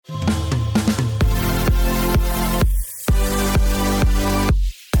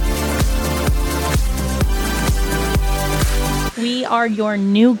are your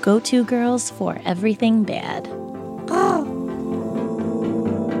new go-to girls for everything bad.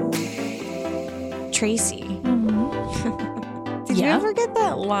 Tracy. Mm-hmm. Did you ever get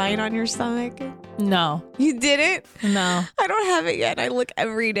that line on your stomach? No. You didn't? No. I don't have it yet. I look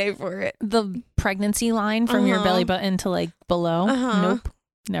every day for it. The pregnancy line from your belly button to like below? Nope.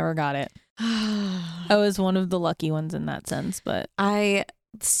 Never got it. I was one of the lucky ones in that sense, but I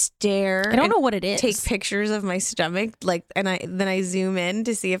stare. I don't know what it is. Take pictures of my stomach, then I zoom in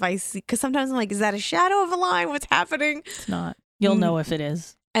to see if I see, because sometimes I'm like, is that a shadow of a line? What's happening? It's not. You'll know if it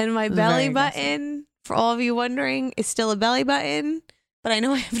is. And my It's belly very button, for all of you wondering, is still a belly button. But I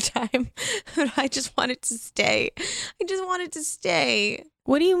know I have time. But I just want it to stay. I just want it to stay.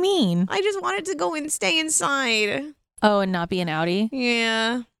 What do you mean? I just want it to go and stay inside. Oh, and not be an outie?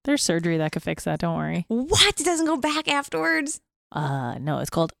 Yeah. There's surgery that could fix that. Don't worry. What? It doesn't go back afterwards? No, it's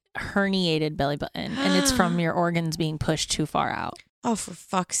called herniated belly button, and it's from your organs being pushed too far out. Oh, for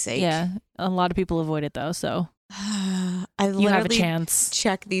fuck's sake. Yeah, a lot of people avoid it though, so I you have a chance.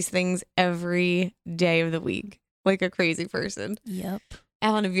 check these things every day of the week like a crazy person. Yep.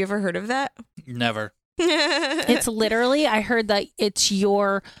 Alan, have you ever heard of that? Never. It's literally, I heard that it's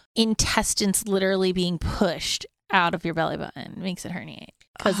your intestines literally being pushed out of your belly button. It makes it herniate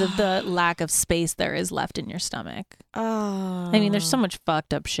because of the lack of space there is left in your stomach. Oh. I mean, there's so much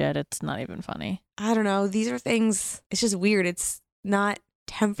fucked up shit. It's not even funny. I don't know. These are things, it's just weird. It's not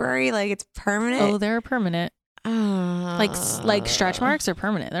temporary, like it's permanent. Oh, they're permanent. Like stretch marks are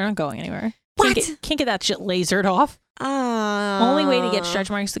permanent. They're not going anywhere. What? Can't get that shit lasered off. Only way to get stretch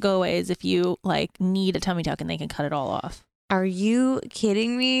marks to go away is if you like need a tummy tuck and they can cut it all off. Are you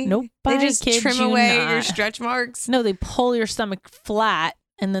kidding me? Nope. They I just kid trim you away not. your stretch marks? No, they pull your stomach flat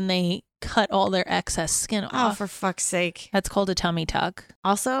and then they cut all their excess skin Oh, off. for fuck's sake. That's called a tummy tuck.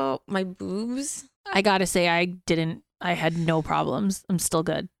 Also, my boobs. I gotta say, I had no problems. I'm still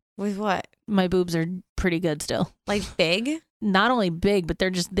good. With what? My boobs are pretty good still. Like big? Not only big, but they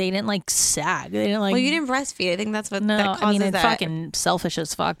didn't like sag. They didn't like. Well, you didn't breastfeed. I think that's what No, that causes I mean, it's that. fucking selfish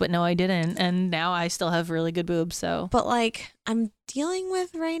as fuck, but no, I didn't. And now I still have really good boobs, so. But like, I'm dealing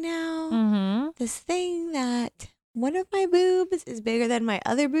with right now Mm-hmm. this thing that one of my boobs is bigger than my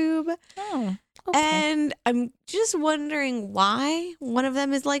other boob. Oh, okay. And I'm just wondering why one of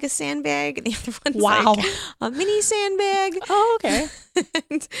them is like a sandbag and the other one's Wow. like a mini sandbag. Oh, okay.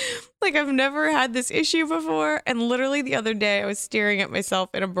 And, like, I've never had this issue before. And literally the other day I was staring at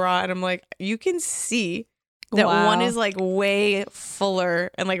myself in a bra and I'm like, you can see that Wow. one is like way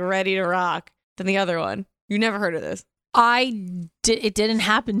fuller and like ready to rock than the other one. You never heard of this? It didn't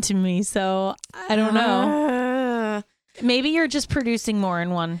happen to me, so I don't know. Maybe you're just producing more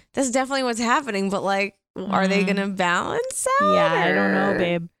in one. That's definitely what's happening, but like, are they gonna balance out? Yeah, I don't know,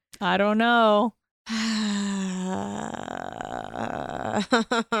 babe. I don't know.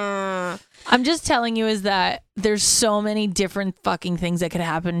 I'm just telling you is that there's so many different fucking things that could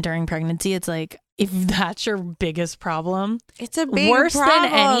happen during pregnancy. It's like, if that's your biggest problem, It's a big worse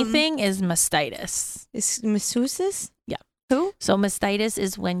problem. than anything is mastitis. Is masseuse? Yeah. Who? So mastitis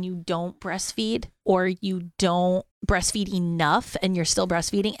is when you don't breastfeed or you don't breastfeed enough and you're still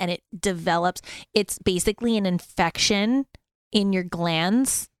breastfeeding and it develops. It's basically an infection in your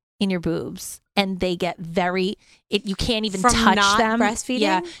glands, in your boobs. And they get you can't even From touch not them. breastfeeding?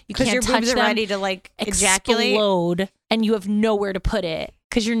 Yeah, you Because can't your touch boobs are them. ready to like ejaculate. Explode, and you have nowhere to put it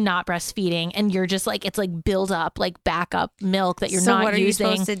because you're not breastfeeding, and you're just like, it's like build up, like backup milk that you're So not what are using.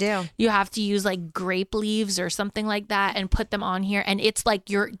 you supposed to do? You have to use like grape leaves or something like that and put them on here, and it's like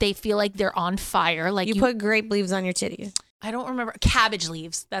they feel like they're on fire. Like You put grape leaves on your titties. I don't remember, cabbage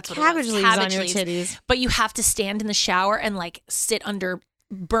leaves. That's what Cabbage it was. leaves on your titties. But you have to stand in the shower and like sit under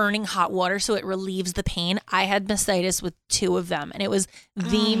burning hot water so it relieves the pain. I had mastitis with 2 of them, and it was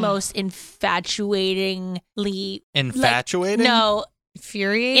the most infatuatingly Infatuating? no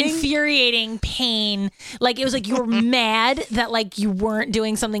Infuriating. pain. Like, it was like you were mad that like you weren't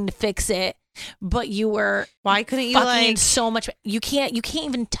doing something to fix it, but you were Why couldn't you fucking in like so much. You can't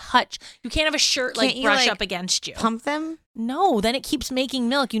even touch. You can't have a shirt like Can't you, brush like, up against you. pump them? No, then it keeps making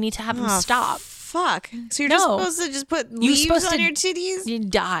milk. You need to have them Oh, stop. Fuck. So you're No. just supposed to just put You're leaves supposed on to- your titties? You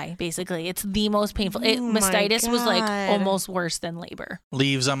die, basically. It's the most painful. Oh my Mastitis was like God. almost worse than labor.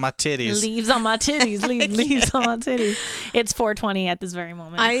 Leaves on my titties. Leaves on my titties. Leaves on my titties. It's 4:20 at this very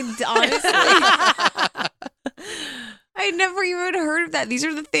moment. I honestly, I never even heard of that. These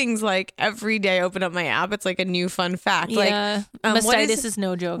are the things like every day I open up my app, it's like a new fun fact. yeah, Like, what mastitis is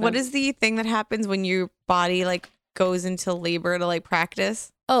no joke. what is the thing that happens when your body like goes into labor to like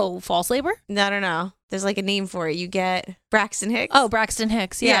practice? false labor? I don't know. There's like a name for it. You get Braxton Hicks. Oh, Braxton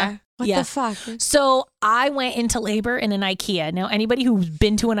Hicks. Yeah. What Yeah. the fuck? So I went into labor in an IKEA. Now, anybody who's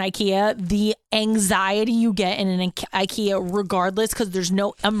been to an IKEA, the anxiety you get in an IKEA, regardless, because there's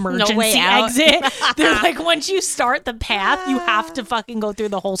no emergency out. exit. They're like, once you start the path, you have to fucking go through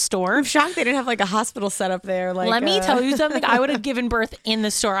the whole store. I'm shocked they didn't have like a hospital set up there. Like, Let me tell you something. I would have given birth in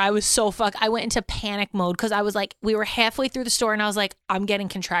the store. I was so fucked. I went into panic mode because I was like, we were halfway through the store and I was like, I'm getting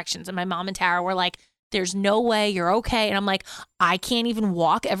contractions. And my mom and Tara were like, there's no way, you're okay. And I'm like, I can't even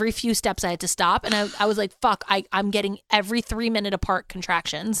walk. Every few steps I had to stop. And I was like, fuck, I'm getting every 3-minute apart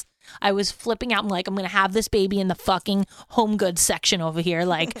contractions. I was flipping out. I'm like, I'm going to have this baby in the fucking home goods section over here,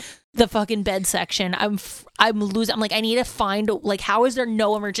 like the fucking bed section. I'm losing. I'm like, I need to find, like, how is there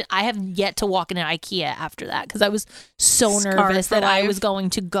no emergency? I have yet to walk in an IKEA after that because I was so Scarred nervous for that I life. was going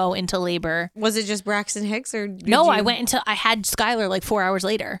to go into labor. Was it just Braxton Hicks or did No, you- I had Skylar like 4 hours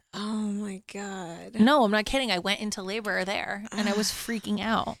later. Oh my god. No, I'm not kidding. I went into labor there and I was freaking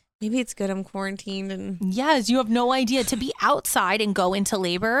out. Maybe it's good I'm quarantined and Yes, you have no idea. To be outside and go into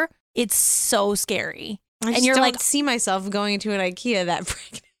labor, it's so scary. I And just you're don't like- see myself going into an IKEA that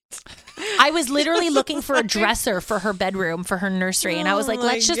pregnant. I was literally looking for a dresser for her bedroom, for her nursery. And I was Oh like, my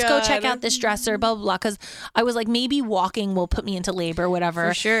let's just go check God. out this dresser, blah, blah, blah. Because I was like, maybe walking will put me into labor, whatever.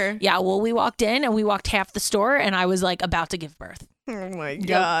 For sure. Yeah, well, we walked in and we walked half the store and I was like about to give birth. Oh my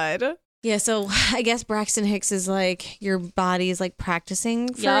god. Yeah, so I guess Braxton Hicks is like your body is like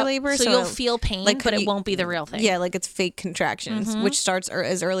practicing for Yep. labor. So you'll feel pain, like, but could it you- won't be the real thing. Yeah, like it's fake contractions, Mhm. which starts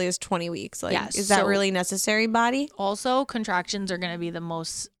as early as 20 weeks. Like, Yes, is that so- really necessary, body? Also, contractions are going to be the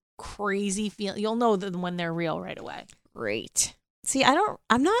most crazy feel. You'll know them when they're real right away. Great. See,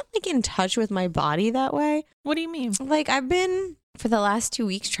 I'm not like in touch with my body that way. What do you mean? Like I've been for the last 2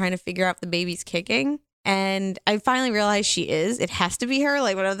 weeks trying to figure out if the baby's kicking. And I finally realized she is. It has to be her.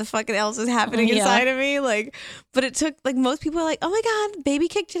 Like whatever the fucking else is happening Yeah. inside of me. Like, but it took like most people are like, oh my god, baby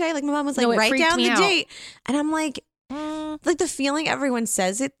kicked today. Like my mom was like, No, it write freaked down me the out. date, and I'm like, Mm, like the feeling everyone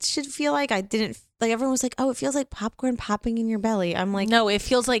says it should feel like. I didn't like. Everyone was like, oh, it feels like popcorn popping in your belly. I'm like, no, it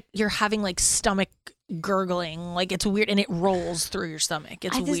feels like you're having like stomach gurgling. Like it's weird and it rolls through your stomach.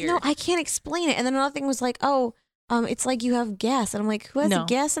 It's I just weird. know I can't explain it. And then another thing was like, oh, it's like you have gas, and I'm like, who has No.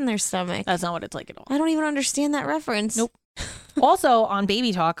 gas in their stomach? That's not what it's like at all. I don't even understand that reference. Nope. Also, on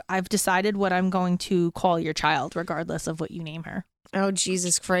Baby Talk, I've decided what I'm going to call your child, regardless of what you name her. Oh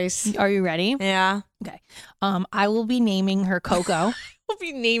Jesus Christ. Are you ready? Yeah. I will be naming her Coco. We'll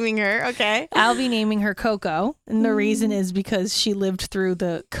be naming her. Okay. I'll be naming her Coco. And the reason is because she lived through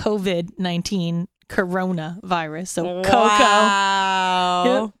the COVID-19 coronavirus. So Coco. Wow.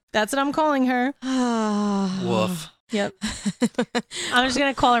 Yep, that's what I'm calling her. Woof. Yep. I'm just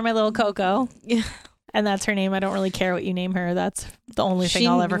going to call her my little Coco. Yeah. And that's her name. I don't really care what you name her. That's the only thing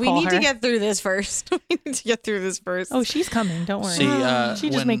I'll ever call We need her. to get through this first. We need to get through this first. Oh, she's coming. Don't worry. See, she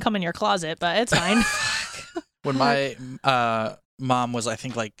just when, may come in your closet, but it's fine. when my mom was, I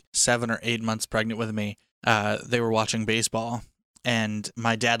think, like 7 or 8 months pregnant with me, they were watching baseball, and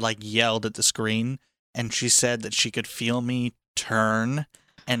my dad like yelled at the screen, and she said that she could feel me turn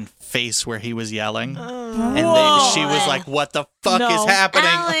and face where he was yelling. And she was like, "What the fuck No. is happening?"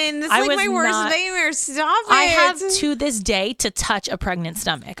 Alan, this is I like was my worst not- nightmare. Stop it. I have to this day to touch a pregnant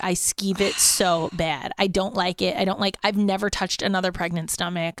stomach. I skeeve it so bad. I don't like it. I've never touched another pregnant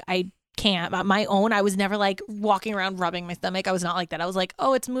stomach. I can't. My own, I was never like walking around rubbing my stomach. I was not like that. I was like,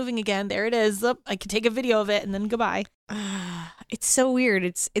 oh, it's moving again. There it is. Oh, I could take a video of it and then goodbye. It's so weird.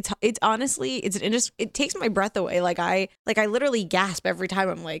 It's honestly it takes my breath away. Like I literally gasp every time.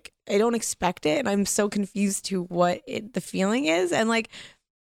 I'm like, I don't expect it, and I'm so confused to what the feeling is. And like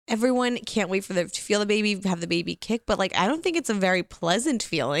everyone can't wait for to feel the baby, have the baby kick, but like I don't think it's a very pleasant I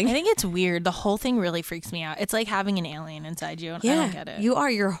feeling. think it's weird. The whole thing really freaks me out. It's like having an alien inside you, and I don't get it.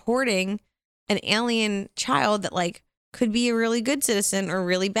 You're hoarding an alien child that like could be a really good citizen or a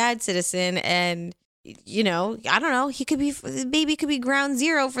really bad citizen, and you know, I don't know. The baby could be ground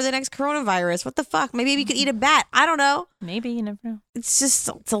zero for the next coronavirus. What the fuck? My baby could eat a bat. I don't know. Maybe, you never know. It's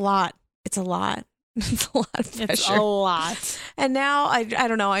a lot. It's a lot. It's a lot of pressure. It's a lot. And now I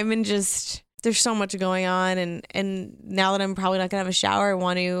don't know. I'm in just there's so much going on, and now that I'm probably not gonna have a shower, I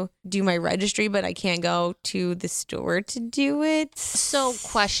want to do my registry, but I can't go to the store to do it. So,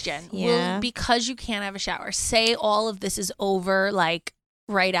 question. Yeah. Because you can't have a shower, say all of this is over, like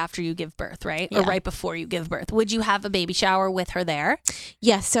right after you give birth, right? Or Yeah. right before you give birth. Would you have a baby shower with her there?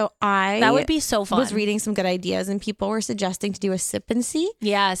 Yeah. So That would be so fun. was reading some good ideas, and people were suggesting to do a sip and see.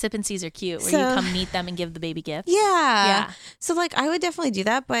 Yeah, sip and sees are cute, where So- you come meet them and give the baby gifts. Yeah. Yeah. So like I would definitely do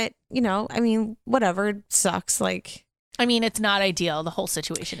that, but you know, I mean, whatever, it sucks. Like I mean, it's not ideal. The whole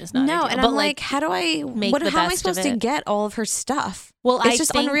situation is not No, ideal. and but I'm like, how do I? make What? the How am I best of supposed to it. get all of her stuff? well, It's I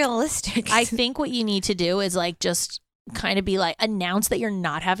just think, unrealistic. I think what you need to do is like just kind of be like announce that you're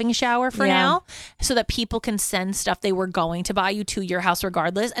not having a shower for Yeah. now so that people can send stuff they were going to buy you to your house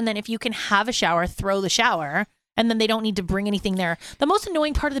regardless. And then if you can have a shower, throw the shower. And then they don't need to bring anything there. The most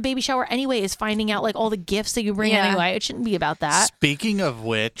annoying part of the baby shower anyway is finding out like all the gifts that you bring Yeah. anyway. It shouldn't be about that. Speaking of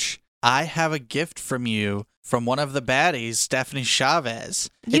which, I have a gift from you from one of the baddies, Stephanie Chavez.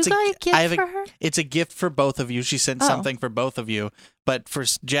 You got a gift I have for her? It's a gift for both of you. She sent Oh. something for both of you, but for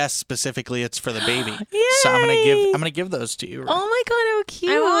Jess specifically, it's for the baby. So I'm gonna give those to you. Oh my god, how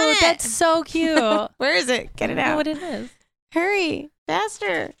cute. I want it. That's so cute. Where is it? Get it I don't know out. what it is. Hurry,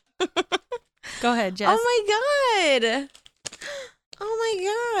 faster. Go ahead, Jess. Oh my god. Oh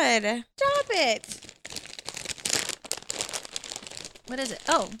my god. Stop it. What is it?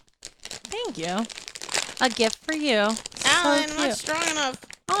 Oh, thank you. A gift for you. Alan, so not cute. strong enough.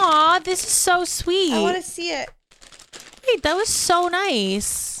 Aw, this is so sweet. I want to see it. Wait, that was so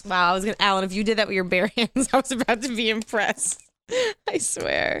nice. Wow, I was gonna, Alan, if you did that with your bare hands, I was about to be impressed. I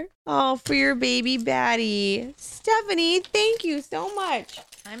swear. Oh, for your baby baddie. Stephanie, thank you so much.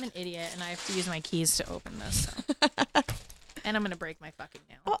 I'm an idiot and I have to use my keys to open this. So. And I'm gonna break my fucking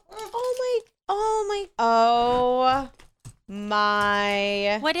nail. Oh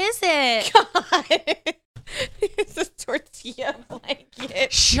my What is it? god. It's a tortilla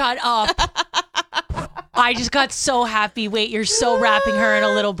blanket. Shut up. I just got so happy. Wait, you're so wrapping her in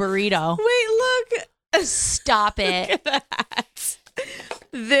a little burrito. Wait, look. Stop it. Look at that.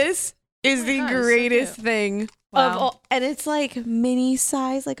 This is the God, it's so greatest cute. thing Wow. of all. And it's like mini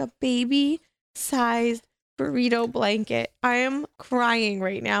size, like a baby sized burrito blanket. I am crying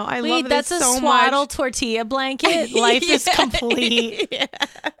right now. I Wait, love that's this a so swaddle much. tortilla blanket. Life is Yeah. complete. Yeah.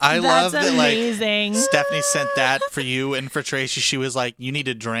 I love That's that. Like amazing. Stephanie sent that for you, and for Tracy, she was like, "You need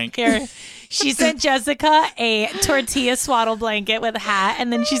a drink." Here, she sent Jessica a tortilla swaddle blanket with a hat,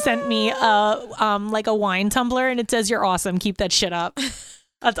 and then she sent me a like a wine tumbler, and it says, "You're awesome. Keep that shit up."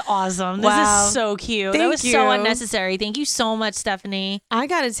 That's awesome. Wow. This is so cute. Thank that was so you. unnecessary. Thank you so much, Stephanie. I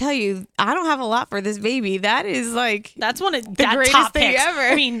gotta tell you, I don't have a lot for this baby. That is like, That's one of The that greatest top thing picks. ever.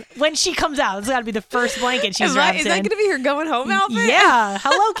 I mean, when she comes out, it's got to be the first blanket she's wrapped is in. that gonna be her going home outfit? Yeah.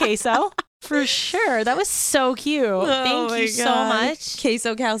 Hello, Queso. For sure. That was so cute. Oh Thank my you so God. much.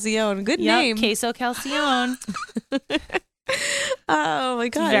 Queso Calcione. Good Yep, name. Queso Calcione. Oh my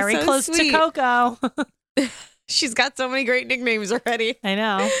god. Very it's so close sweet. to Coco. She's got so many great nicknames already. I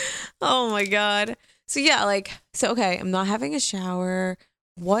know. Oh my god. So yeah, okay, I'm not having a shower.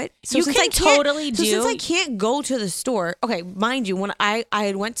 What? So You since can I can't, totally so do. since I can't go to the store, okay, mind you, when I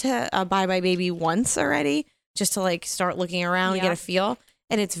had went to Buy My Baby once already, just to like start looking around and get Yeah. a feel,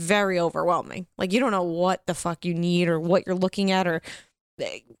 and it's very overwhelming. Like you don't know what the fuck you need or what you're looking at or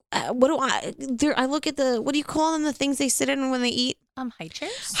what do I? There, I look at the what do you call them? The things they sit in when they eat? High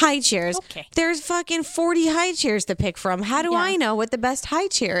chairs? High chairs. Okay. There's fucking 40 high chairs to pick from. How do Yeah. I know what the best high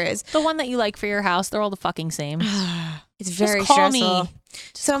chair is? The one that you like for your house, they're all the fucking same. It's very call stressful. me.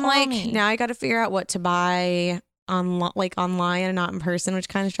 So I'm call like, me. now I got to figure out what to buy online and not in person, which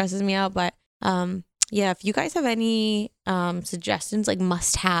kind of stresses me out. But yeah, if you guys have any suggestions, like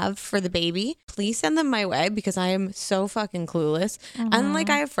must have for the baby, please send them my way because I am so fucking clueless. And like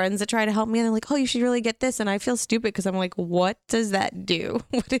I have friends that try to help me and they're like, oh, you should really get this. And I feel stupid because I'm like, what does that do?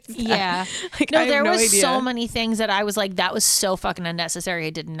 What is that? Yeah. Like, I No, have there no was idea. so many things that I was like, that was so fucking unnecessary. I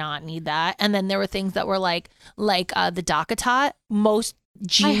did not need that. And then there were things that were like the DockATot. Most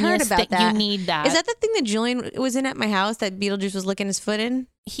I heard genius about that that. you need that. Is that the thing that Julian was in at my house that Beetlejuice was licking his foot in?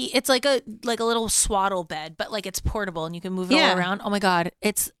 It's like a little swaddle bed, but like it's portable and you can move it Yeah. all around. Oh my god,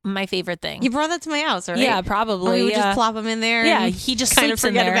 it's my favorite thing. You brought that to my house, right? Yeah, Or probably. we would yeah. just plop him in there. Yeah, and he just kind of sleeps in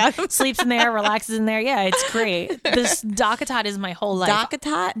forget there. about him. Sleeps in there, relaxes in there. Yeah, it's great. This DockATot is my whole life.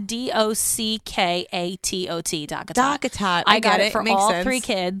 DockATot? DockATot. DockATot. I got it for Makes all sense. 3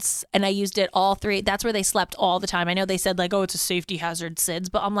 kids, and I used it all 3. That's where they slept all the time. I know they said like, oh, it's a safety hazard,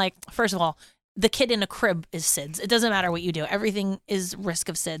 SIDS, but I'm like, first of all, the kid in a crib is SIDS. It doesn't matter what you do. Everything is risk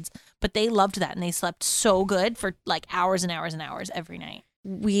of SIDS. But they loved that, and they slept so good for like hours and hours and hours every night.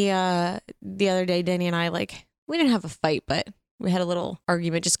 We, the other day, Danny and I, like, we didn't have a fight, but we had a little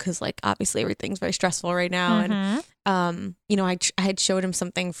argument just because, like, obviously everything's very stressful right now. Mhm. And, you know, I had showed him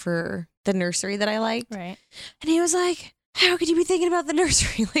something for the nursery that I liked. Right. And he was like, how could you be thinking about the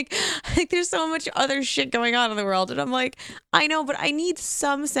nursery? Like there's so much other shit going on in the world. And I'm like, I know, but I need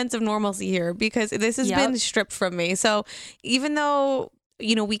some sense of normalcy here because this has Yep. been stripped from me. So even though,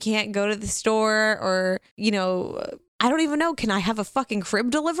 you know, we can't go to the store or, you know, I don't even know. Can I have a fucking crib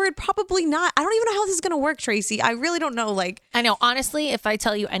delivered? Probably not. I don't even know how this is going to work, Tracy. I really don't know. Like, I know. Honestly, if I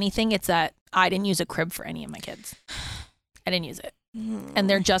tell you anything, it's that I didn't use a crib for any of my kids. I didn't use it. And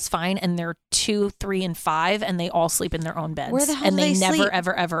they're just fine. And they're 2, 3, and 5. And they all sleep in their own beds. Where the hell and do they they never, sleep?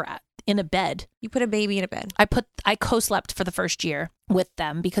 ever in a bed. You put a baby in a bed. I co-slept for the first year with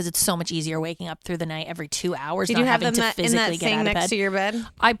them because it's so much easier waking up through the night every 2 hours. Did not you have having them to in physically that get thing out of next bed. to your bed?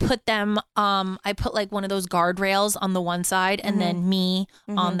 I put them, I put like one of those guardrails on the one side and then me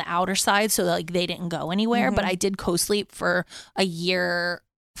on the outer side so that like they didn't go anywhere. But I did co-sleep for a year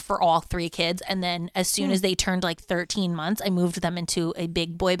for all 3 kids. And then as soon as they turned like 13 months, I moved them into a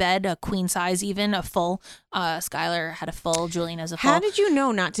big boy bed, a queen size even, a full. Skylar had a full, Julian has a full. How did you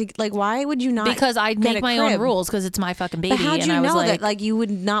know not to, like, why would you not? Because I get make a my crib? own rules because it's my fucking baby. But how'd and you I was know like, that, like, you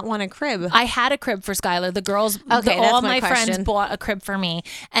would not want a crib? I had a crib for Skylar. The girls, Okay, that's all my my friends question. bought a crib for me.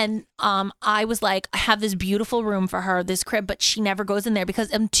 And I was like, I have this beautiful room for her, this crib, but she never goes in there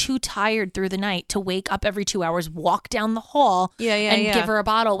because I'm too tired through the night to wake up every 2 hours, walk down the hall and give her a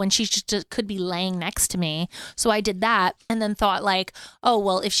bottle when she just could be laying next to me. So I did that and then thought like, oh,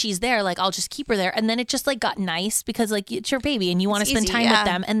 well, if she's there, like I'll just keep her there. And then it just like got nice because like it's your baby and you want to spend easy, time yeah. with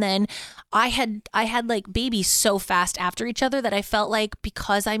them. And then I had like babies so fast after each other that I felt like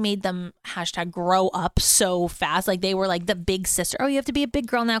because I made them #grow up so fast, like they were like the big sister. Oh, you have to be a big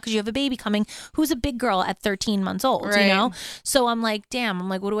girl now because you have a baby coming. Who's a big girl at 13 months old, Right. you know? So I'm like, damn, I'm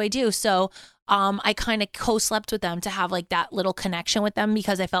like, what do I do? So I kind of co-slept with them to have like that little connection with them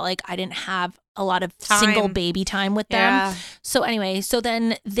because I felt like I didn't have a lot of single Time. baby time with them. Yeah. So anyway, so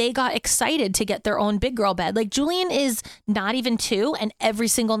then they got excited to get their own big girl bed. Like Julian is not even 2 and every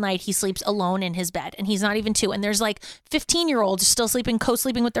single night he sleeps alone in his bed and he's not even 2. And there's like 15-year-olds still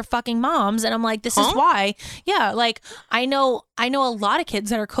co-sleeping with their fucking moms. And I'm like, this is why. Yeah. Like I know a lot of kids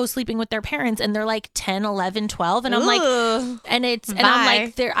that are co-sleeping with their parents and they're like 10, 11, 12. And I'm like, and I'm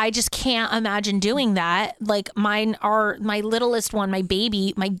like, I just can't imagine doing that. Like my littlest one, my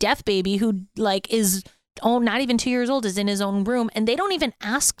baby, my deaf baby who like is not even 2 years old is in his own room and they don't even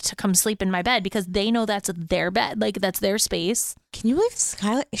ask to come sleep in my bed because they know that's their bed. Like that's their space. Can you believe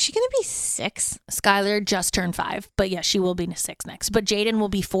Skylar? Is she going to be 6? Skylar just turned 5, but yeah, she will be 6 next. But Jaden will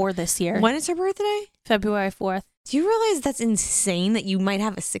be 4 this year. When is her birthday? February 4th. Do you realize that's insane that you might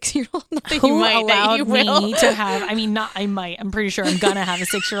have a 6-year-old? Not that Who you might, that allowed you will. me to have? I mean, not I might. I'm pretty sure I'm gonna have a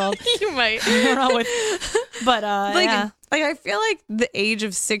 6-year-old. You might. I don't know, but Like, yeah. like I feel like the age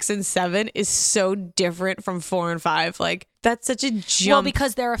of 6 and 7 is so different from 4 and 5. Like that's such a jump. Well,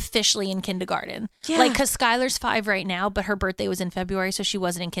 because they're officially in kindergarten. Yeah. Like, because Skylar's 5 right now, but her birthday was in February, so she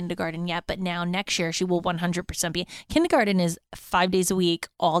wasn't in kindergarten yet. But now next year, she will 100% be. Kindergarten is 5 days a week,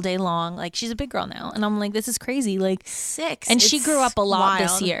 all day long. Like, she's a big girl now. And I'm like, this is crazy. Like, 6. and she grew up a lot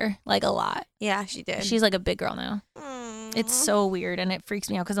this wild. year. Like, a lot. Yeah, she did. She's like a big girl now. It's so weird and it freaks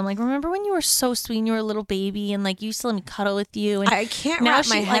me out because I'm like, remember when you were so sweet and you were a little baby and like you used to let me cuddle with you? And I can't now wrap she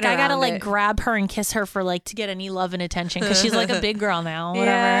my head like I gotta around like it. grab her and kiss her for like to get any love and attention because she's like a big girl now.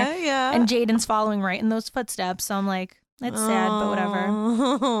 Whatever. Yeah, yeah. And Jaden's following right in those footsteps. So I'm like, that's sad, but whatever.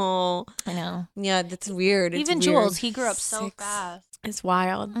 Oh. I know. Yeah, that's weird. It's Even weird. Jules, he grew up so 6. fast. It's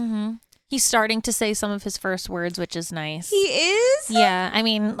wild. Mm-hmm. He's starting to say some of his first words, which is nice. He is? Yeah, I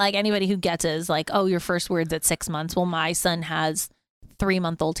mean, like anybody who gets it is like, oh, your first words at 6 months. Well, my son has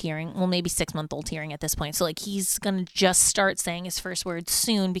 3-month-old hearing, well, maybe 6-month-old hearing at this point. So like he's gonna just start saying his first words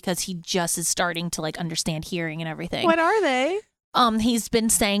soon because he just is starting to like understand hearing and everything. What are they? He's been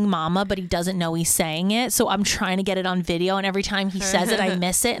saying mama, but he doesn't know he's saying it. So I'm trying to get it on video. And every time he says it, I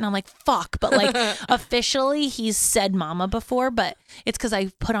miss it. And I'm like, fuck. But like officially he's said mama before, but it's because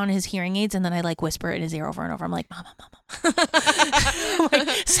I put on his hearing aids and then I like whisper it in his ear over and over. I'm like, mama, mama, mama. I'm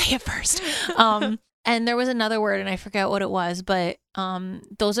like, say it first. And there was another word and I forget what it was, but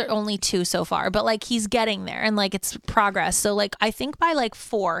those are only 2 so far. But like he's getting there and like it's progress. So like I think by like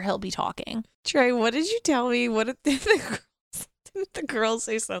 4 he'll be talking. Trey, what did you tell me? What did the girls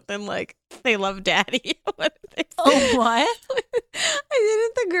say something like they love daddy? What did they say? Oh, what?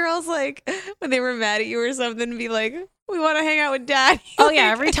 Didn't the girls like when they were mad at you or something be like, we want to hang out with daddy? Oh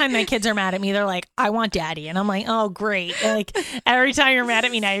yeah, every time my kids are mad at me, they're like, I want daddy. And I'm like, oh great. And like every time you're mad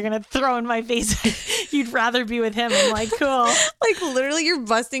at me now, you're gonna throw in my face you'd rather be with him. I'm like, cool. Like literally you're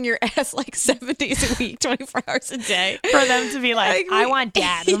busting your ass like 7 days a week, 24 hours a day. For them to be like, I want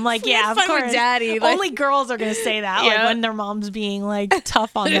dad. I'm like, we yeah, had of fun with course. daddy. Like, Only girls are gonna say that, Yeah. like when their mom's being like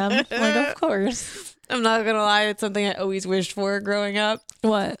tough on them. Like, of course. I'm not gonna lie, it's something I always wished for growing up.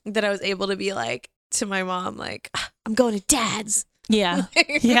 What? That I was able to be like to my mom, like, I'm going to dad's. Yeah.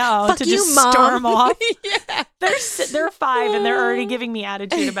 Like, Yeah. fuck To you, just Mom. storm off. Yeah. They're 5 and they're already giving me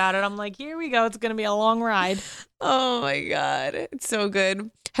attitude about it. I'm like, here we go. It's going to be a long ride. Oh my God. It's so good.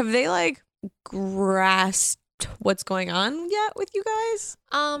 Have they like grasped what's going on yet with you guys?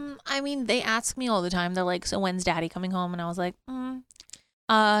 I mean, they ask me all the time. They're like, so when's daddy coming home? And I was like,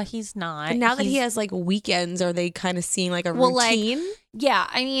 he's not. And now that he He's- has like weekends, are they kind of seeing like a Well, like, routine? Yeah,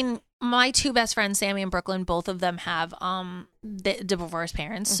 I mean, my 2 best friends, Sammy and Brooklyn, both of them have divorced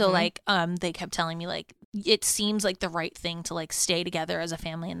parents. So Mhm. like they kept telling me like it seems like the right thing to like stay together as a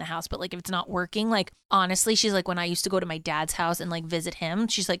family in the house, but like if it's not working, like honestly, she's like when I used to go to my dad's house and like visit him,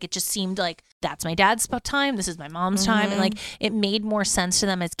 she's like it just seemed like that's my dad's time, this is my mom's time, and like it made more sense to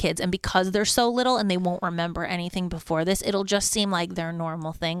them as kids, and because they're so little and they won't remember anything before this, it'll just seem like their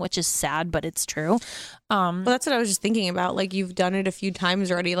normal thing, which is sad, but it's true. Well, that's what I was just thinking about. Like you've done it a few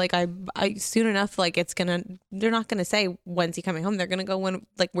times already. Like I soon enough, like they're not gonna say when's he coming home. They're gonna go when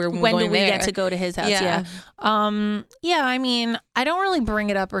we're When do going we there. get to go to his house? Yeah. Yeah. I mean, I don't really bring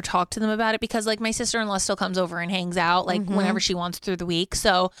it up or talk to them about it because like my sister-in-law still comes over and hangs out like whenever she wants through the week.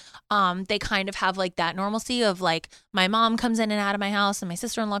 So they kind of have like that normalcy of like my mom comes in and out of my house and my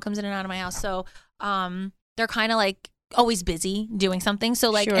sister-in-law comes in and out of my house. So they're kind of like always busy doing something. So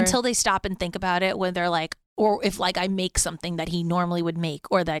like Sure. until they stop and think about it, when they're like, or if like I make something that he normally would make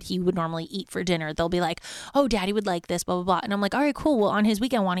or that he would normally eat for dinner, they'll be like, oh, daddy would like this, blah, blah, blah. And I'm like, all right, cool. Well, on his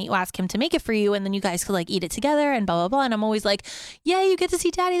weekend, why don't you ask him to make it for you? And then you guys could like eat it together and blah, blah, blah. And I'm always like, yeah, you get to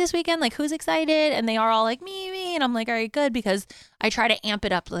see daddy this weekend. Like, who's excited? And they are all like, me. And I'm like, all right, good. Because I try to amp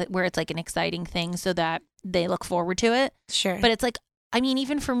it up where it's like an exciting thing so that they look forward to it. Sure. But it's like, I mean,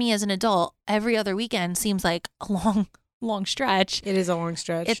 even for me as an adult, every other weekend seems like a long stretch. it is a long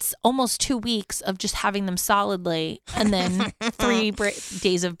stretch. It's almost 2 weeks of just having them solidly and then 3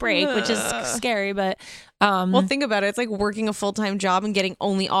 days of break, which is scary. But well, think about it. It's like working a full-time job and getting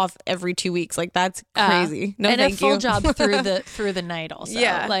only off every 2 weeks. Like that's crazy. No, and thank a full you. job through the night also.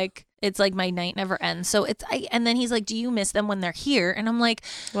 Yeah. Like it's like my night never ends. So and then he's like, do you miss them when they're here? And I'm like,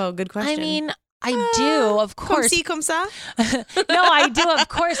 Well, good question. I mean, I do, of course. Comme ça. No, I do, of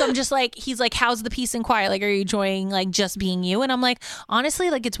course. I'm just like, he's like, how's the peace and quiet? Like, are you enjoying like just being you? And I'm like, honestly,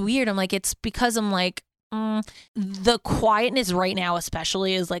 like it's weird. I'm like, it's because I'm like, the quietness right now,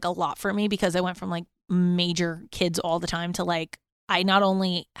 especially, is like a lot for me because I went from like major kids all the time to like, I not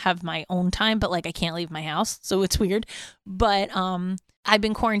only have my own time, but like I can't leave my house. So it's weird. But I've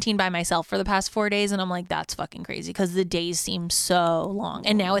been quarantined by myself for the past 4 days and I'm like, that's fucking crazy because the days seem so long.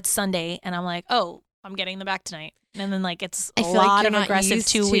 And now it's Sunday and I'm like, oh, I'm getting them back tonight. And then like it's a I feel lot like you're of not aggressive used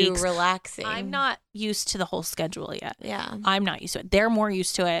 2 to weeks. relaxing. I'm not used to the whole schedule yet. Yeah. I'm not used to it. They're more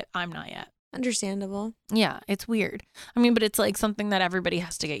used to it. I'm not yet. Understandable. Yeah, it's weird. I mean, but it's like something that everybody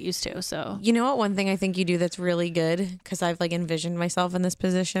has to get used to. So You know what? One thing I think you do that's really good, because I've like envisioned myself in this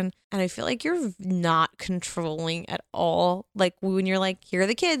position, and I feel like you're not controlling at all. Like when you're like, here are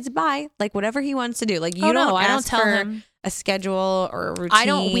the kids, bye. Like whatever he wants to do. Like you Oh, no, don't I don't ask tell for him. a schedule or a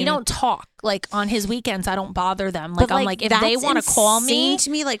routine. we don't talk. Like on his weekends, I don't bother them. Like But, I'm like, if they that's want to call me, insane to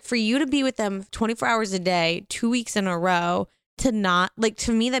me, like for you to be with them 24 hours a day, 2 weeks in a row, to not like,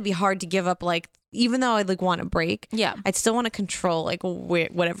 to me that'd be hard to give up. Like even though I'd like want a break, yeah. I'd still want to control like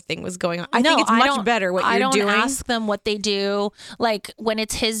what everything was going on. I No, think it's I much don't- better what I you're don't doing. ask them what they do. Like when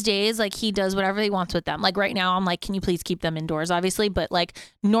it's his days, like he does whatever he wants with them. Like right now, I'm like, can you please keep them indoors? Obviously, but like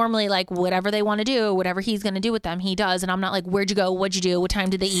normally, like whatever they want to do, whatever he's gonna do with them, he does. And I'm not like, where'd you go? What'd you do? What time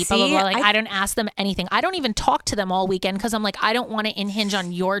did they eat? Blah blah See, blah. Like I- I don't ask them anything. I don't even talk to them all weekend because I'm like, I don't want to hinge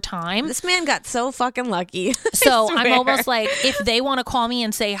on your time. This man got so fucking lucky. So I I'm swear. almost like, if they want to call me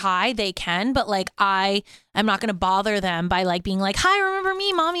and say hi, they can. But like I'm not going to bother them by like being like, hi, remember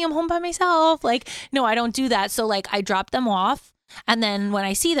me, mommy, I'm home by myself. Like, no, I don't do that. So like I drop them off and then when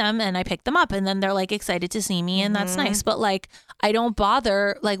I see them and I pick them up and then they're like excited to see me and that's nice. But like, I don't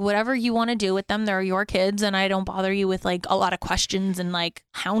bother, like whatever you want to do with them, they're your kids and I don't bother you with like a lot of questions and like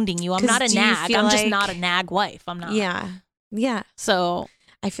hounding you. I'm 'Cause not a do you nag. feel I'm just like- not a nag wife. I'm not. Yeah. Yeah. So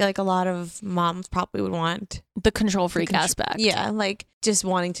I feel like a lot of moms probably would want the control freak contr- aspect. Yeah, like just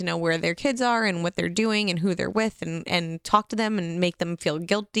wanting to know where their kids are and what they're doing and who they're with and talk to them and make them feel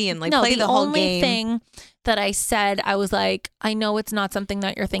guilty and like no, play the whole only game. thing that I said, I was like, I know it's not something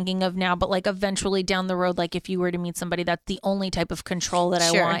that you're thinking of now, but like eventually down the road, like if you were to meet somebody, that's the only type of control that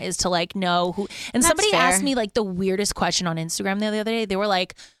Sure. I want is to like know who. And That's somebody fair. asked me like the weirdest question on Instagram the other day. They were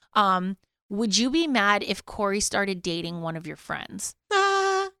like, would you be mad if Corey started dating one of your friends?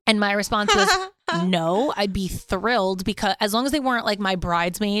 Ah, And my response was, no, I'd be thrilled because as long as they weren't like my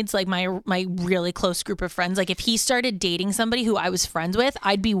bridesmaids, like my really close group of friends, like if he started dating somebody who I was friends with,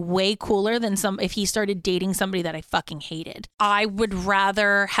 I'd be way cooler than if he started dating somebody that I fucking hated. I would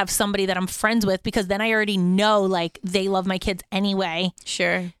rather have somebody that I'm friends with because then I already know like they love my kids anyway.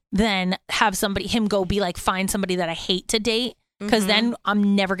 Sure. Than have him go be like, find somebody that I hate to date. Because then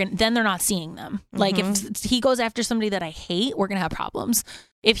I'm never going to, then they're not seeing them. Like if he goes after somebody that I hate, we're going to have problems.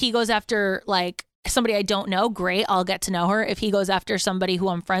 If he goes after like somebody I don't know, great, I'll get to know her. If he goes after somebody who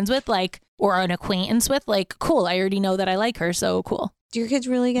I'm friends with, like, or an acquaintance with, like, cool, I already know that I like her, so cool. Do your kids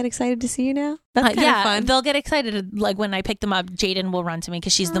really get excited to see you now? That's kind of fun. They'll get excited. Like when I pick them up, Jaden will run to me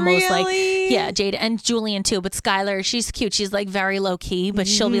because she's the Really? most like, yeah, Jaden and Julian too. But Skylar, she's cute. She's like very low key, but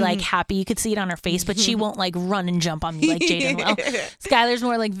she'll be like happy. You could see it on her face, but she won't like run and jump on me like Jaden will. Skylar's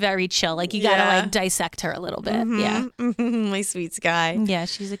more like very chill. Like you gotta like dissect her a little bit. Yeah. My sweet Sky. Yeah,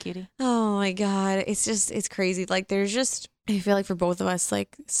 she's a cutie. Oh my God. It's crazy. Like there's just, I feel like for both of us,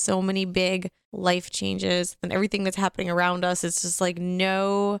 like so many big life changes and everything that's happening around us. It's just like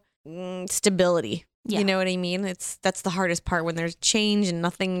no stability. Yeah. You know what I mean? That's the hardest part when there's change and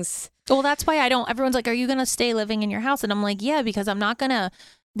nothing's. Well, that's why everyone's like, are you going to stay living in your house? And I'm like, yeah, because I'm not going to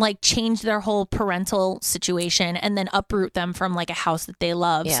like change their whole parental situation and then uproot them from like a house that they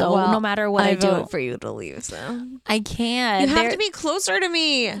love. Yeah, so well, no matter what I do, vote for you to leave. So I can't. you have to be closer to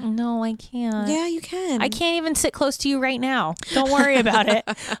me. No, I can't. Yeah, you can. I can't even sit close to you right now. Don't worry about it.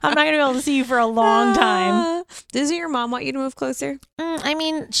 I'm not going to be able to see you for a long time. Doesn't your mom want you to move closer? I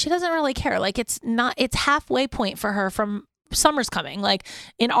mean, she doesn't really care. Like it's halfway point for her from summer's coming. Like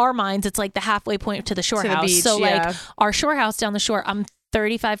in our minds, it's like the halfway point to the shore house. Beach, so like our shore house down the shore, I'm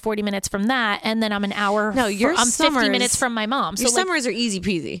 35-40 minutes from that, and then I'm an hour. No, I'm 50 minutes from my mom. So your like, summers are easy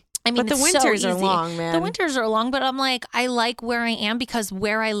peasy. I mean, but the it's winters so are easy. long, man. The winters are long, but I'm like, I like where I am because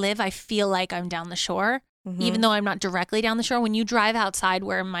where I live, I feel like I'm down the shore. Even though I'm not directly down the shore. When you drive outside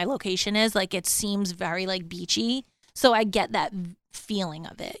where my location is, like it seems very like beachy. So I get that feeling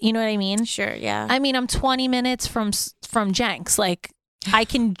of it. You know what I mean? Sure, yeah. I mean, I'm 20 minutes from Jenks. Like I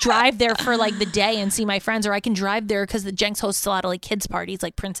can drive there for like the day and see my friends, or I can drive there because the Jenks hosts a lot of like kids parties,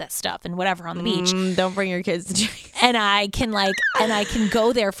 like princess stuff and whatever on the beach. Don't bring your kids to Jenks. And I can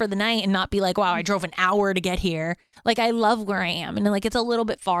go there for the night and not be like, wow, I drove an hour to get here. Like I love where I am, and like it's a little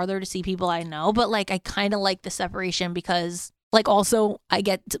bit farther to see people I know, but like I kind of like the separation because like also I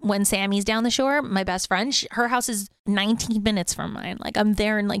get when Sammy's down the shore, my best friend, her house is 19 minutes from mine. Like I'm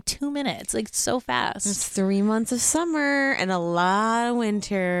there in like 2 minutes, like so fast. It's 3 months of summer and a lot of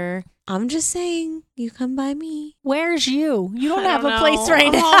winter. I'm just saying, you come by me. Where's you? You don't I have don't a know. place right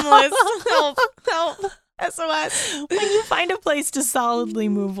I'm now. homeless. Help. SOS. When you find a place to solidly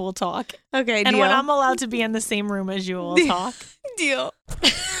move, we'll talk. Okay, And deal. when I'm allowed to be in the same room as you, we'll talk. Deal.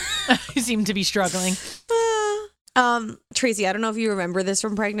 You seem to be struggling. Tracy, I don't know if you remember this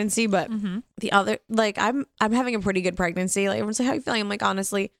from pregnancy, but the other, like, I'm having a pretty good pregnancy. Like, everyone's like, how are you feeling? I'm like,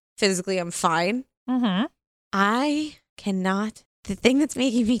 honestly, physically, I'm fine. I cannot. The thing that's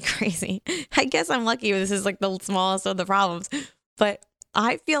making me crazy, I guess I'm lucky this is like the smallest of the problems, but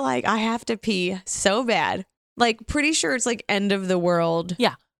I feel like I have to pee so bad. Like, pretty sure it's like end of the world.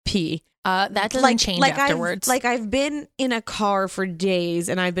 Yeah. Pee. That doesn't change afterwards. I've been in a car for days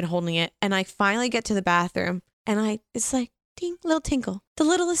and I've been holding it, and I finally get to the bathroom and it's like ding, little tinkle, the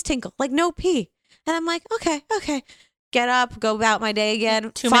littlest tinkle, like no pee. And I'm like, okay, get up, go about my day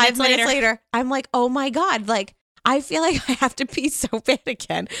again. 2 5 minutes minutes later, I'm like, oh my God, like I feel like I have to pee so bad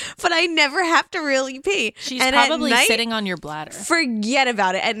again, but I never have to really pee. She's and probably at night, sitting on your bladder. Forget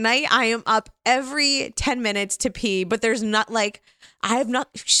about it. At night, I am up every 10 minutes to pee, but there's not like, I have not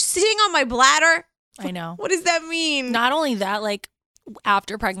sitting on my bladder. I know. What does that mean? Not only that, like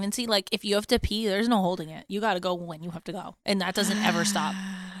after pregnancy, like if you have to pee, there's no holding it. You got to go when you have to go, and that doesn't ever stop.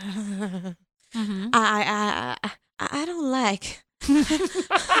 I don't like.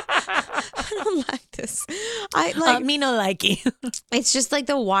 I don't like this. I like me no likey. It's just like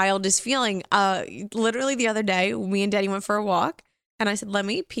the wildest feeling. Literally the other day, me and Daddy went for a walk, and I said, "Let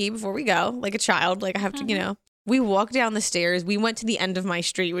me pee before we go," like a child. Like I have to, you know. We walked down the stairs. We went to the end of my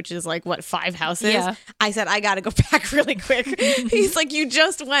street, which is like, what, 5 houses? Yeah. I said, I got to go back really quick. He's like, you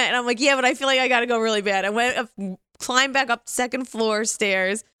just went. And I'm like, yeah, but I feel like I got to go really bad. I went up, climbed back up 2nd floor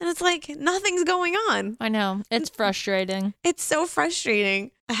stairs. And it's like, nothing's going on. I know. It's frustrating. It's so frustrating.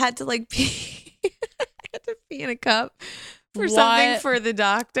 I had to like pee. I had to pee in a cup for something for the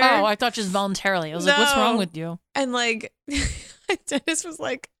doctor. Oh, I thought just voluntarily. I was like, what's wrong with you? And like, my dentist was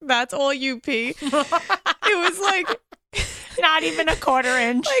like, that's all you pee. It was like, Not even a quarter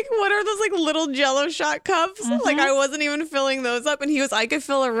inch. Like, what are those like little Jello shot cups? Like, I wasn't even filling those up, and he goes, I could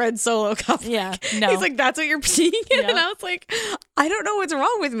fill a red Solo cup. Yeah, no. He's like, that's what you're peeing in, Yep. and I was like, I don't know what's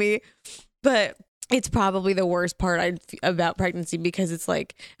wrong with me, but it's probably the worst part about pregnancy because it's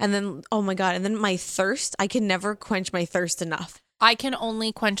like, and then oh my god, and then my thirst. I can never quench my thirst enough. I can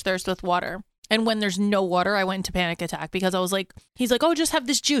only quench thirst with water. And when there's no water, I went into panic attack because I was like, he's like, oh, just have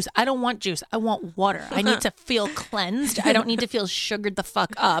this juice. I don't want juice. I want water. I need to feel cleansed. I don't need to feel sugared the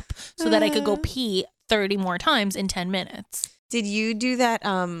fuck up so that I could go pee 30 more times in 10 minutes. Did you do that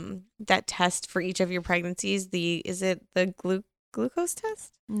that test for each of your pregnancies? Is it the glucose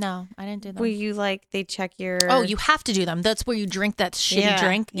test? No, I didn't do that. Where you they check your Oh, you have to do them. That's where you drink that shitty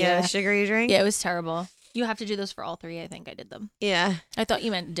drink. Yeah, the sugary drink. Yeah, it was terrible. You have to do those for all three. I think I did them. Yeah. I thought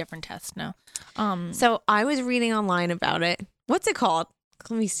you meant different tests. No. So I was reading online about it. What's it called?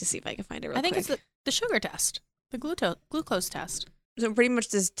 Let me just see if I can find it real I think quick. it's the sugar test, the glucose test. So pretty much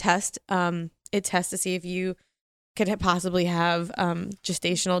this test, it tests to see if you could possibly have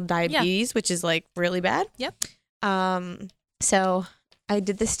gestational diabetes, which is like really bad. Yep. So I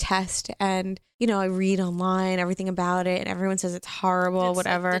did this test, and I read online everything about it, and everyone says it's horrible, It's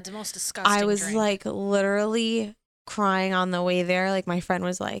whatever. Like the most disgusting I was drink. like literally crying on the way there. Like my friend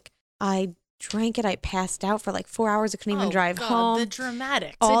was like, I drank it. I passed out for like 4 hours. I couldn't even drive God, home. The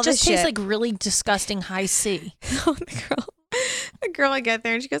dramatics. All it just the tastes shit. like really disgusting high C. The girl, I get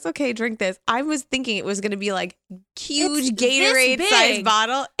there and she goes, okay, drink this. I was thinking it was going to be like huge It's this Gatorade big. size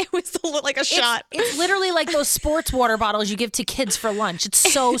bottle. It was like a shot. It's literally like those sports water bottles you give to kids for lunch. It's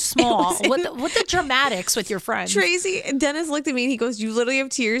so small. What the dramatics with your friends? Tracy, Dennis looked at me and he goes, you literally have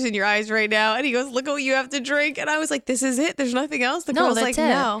tears in your eyes right now. And he goes, look at what you have to drink. And I was like, this is it? There's nothing else? The No, girl's that's like, it.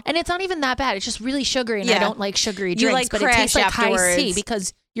 no. And it's not even that bad. It's just really sugary, and I Yeah. don't like sugary You, drinks. like, but it tastes crash like high C afterwards.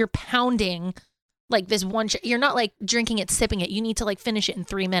 because you're pounding like this one. You're not like drinking it, sipping it. You need to like finish it in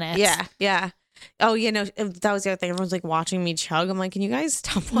 3 minutes. Yeah, yeah. Oh, yeah, no, that was the other thing. Everyone's like watching me chug. I'm like, can you guys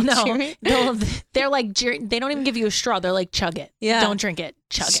stop watching me? No, they're like they don't even give you a straw. They're like, chug it. Yeah. Don't drink it.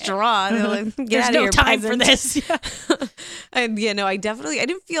 Chug it. Straw. They're like, get There's out of no here, time for peasant. this. Yeah. And I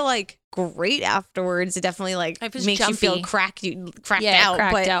didn't feel like great afterwards. It definitely like I makes was you feel jumpy. cracked Yeah, out.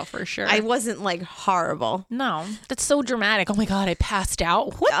 cracked but out for sure. I wasn't like horrible. No, that's so dramatic. Oh my god, I passed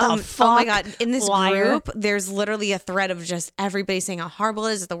out. What the fuck? Oh my god! In this Liar. group, there's literally a thread of just everybody saying how horrible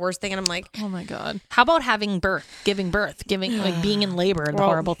it is. It's the worst thing, and I'm like, Oh my god. How about having birth, giving like being in labor, the Well-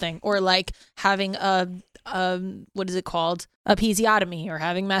 horrible thing, or like having a what is it called? Episiotomy, or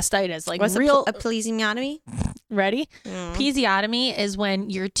having mastitis. Like what's real. a plesiotomy? Ready? Episiotomy is when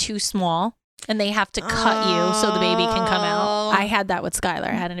you're too small and they have to cut you so the baby can come out. I had that with Skylar.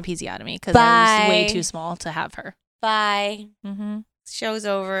 I had an episiotomy because I was way Bye. too small to have her. Bye. Mm-hmm. Show's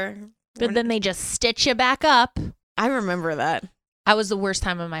over. But then they just stitch you back up. I remember that. I was the worst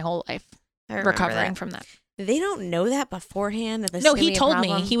time of my whole life I remember recovering that. from that. They don't know that beforehand. That this No, is gonna he be a told me.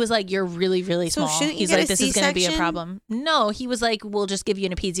 problem? He was like, "You're really, really So small." shouldn't you He's get like, a "This is going to be a C-section? problem." No, he was like, "We'll just give you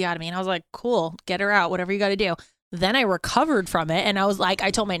an episiotomy," and I was like, "Cool, get her out. Whatever you got to do." Then I recovered from it, and I was like, I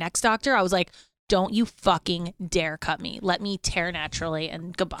told my next doctor, I was like, "Don't you fucking dare cut me. Let me tear naturally,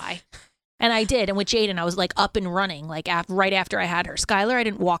 and goodbye." And I did. And with Jaden, I was like up and running, like right after I had her. Skylar, I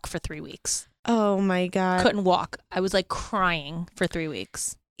didn't walk for 3 weeks. Oh my god! Couldn't walk. I was like crying for 3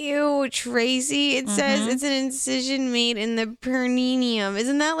 weeks. Ew, Tracy. It says Mhm. it's an incision made in the perineum.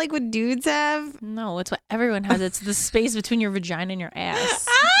 Isn't that like what dudes have? No, it's what everyone has. It's the space between your vagina and your ass.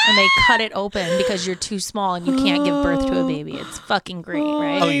 And they cut it open because you're too small and you can't give birth to a baby. It's fucking great,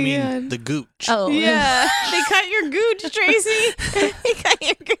 right? Oh, you mean God. the gooch? Oh, Yeah, they cut your gooch, Tracy. They cut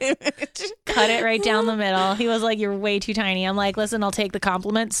your gooch. cut it right down the middle. He was like, "You're way too tiny." I'm like, "Listen, I'll take the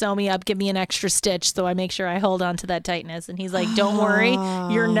compliment. Sew me up. Give me an extra stitch so I make sure I hold on to that tightness." And he's like, "Don't worry.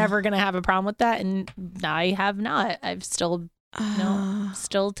 You're never going to have a problem with that." And I have not. I've still,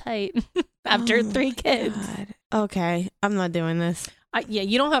 still tight after 3 kids. God. Okay, I'm not doing this. Yeah,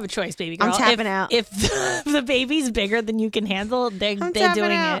 you don't have a choice, baby girl. I'm tapping out. If the baby's bigger than you can handle, they're I'm doing tapping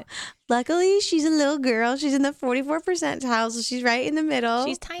out. it. Luckily, she's a little girl. She's in the 44 percentile, so she's right in the middle.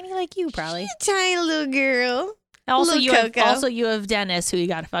 She's tiny like you, probably. a tiny little girl. Also, little Coco. you have Dennis, who you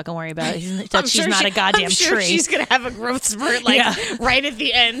got to fucking worry about. I'm She's sure not a goddamn I'm sure tree. she's gonna have a growth spurt Yeah. right at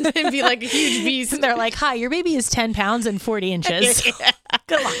the end and be like a huge beast. They're like, "Hi, your baby is 10 pounds and 40 inches."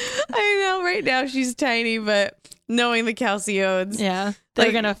 Good luck. I know. Right now she's tiny, but knowing the calciodes. Yeah, they're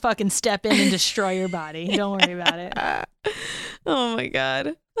Like- gonna fucking step in and destroy your body. Don't worry about it. Oh my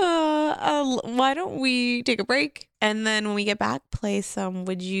god. Why don't we take a break and then when we get back, play some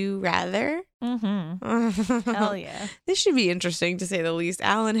Would You Rather? Mm-hmm. Hell yeah. This should be interesting to say the least.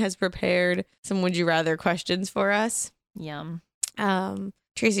 Alan has prepared some Would You Rather questions for us. Yum.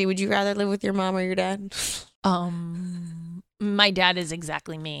 Tracy, would you rather live with your mom or your dad? My dad is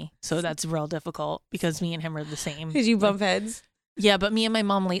exactly me, so that's real difficult because me and him are the same. Did you bump heads? Yeah, but me and my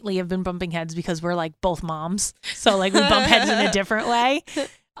mom lately have been bumping heads because we're like both moms, so like we bump heads in a different way. But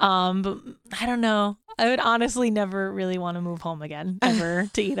I don't know. I would honestly never really want to move home again, ever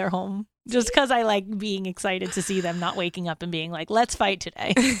to either home. Just because I like being excited to see them not waking up and being like, let's fight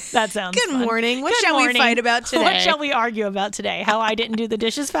today. That sounds Good fun. morning. What Good shall morning. we fight about today? What shall we argue about today? How I didn't do the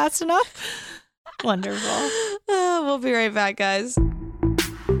dishes fast enough? Wonderful. We'll be right back, guys.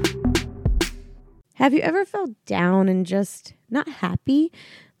 Have you ever felt down and just not happy?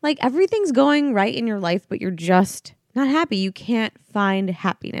 Like everything's going right in your life, but you're just not happy. You can't find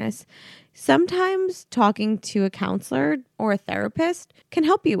happiness. Sometimes talking to a counselor or a therapist can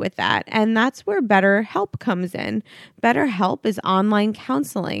help you with that. And that's where BetterHelp comes in. BetterHelp is online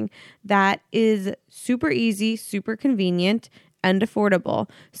counseling that is super easy, super convenient, and affordable.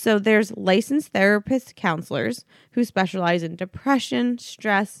 So there's licensed therapist counselors who specialize in depression,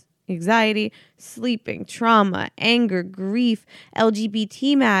 stress, anxiety, sleeping, trauma, anger, grief,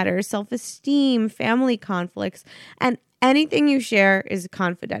 LGBT matters, self-esteem, family conflicts, and anything you share is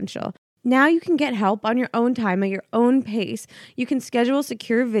confidential. Now you can get help on your own time at your own pace. You can schedule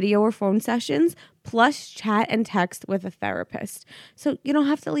secure video or phone sessions, plus chat and text with a therapist. So you don't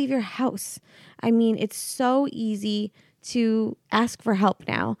have to leave your house. I mean, it's so easy to ask for help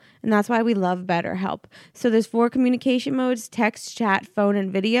now, and that's why we love BetterHelp. So there's 4 communication modes: text, chat, phone,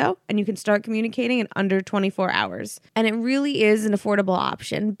 and video, and you can start communicating in under 24 hours. And it really is an affordable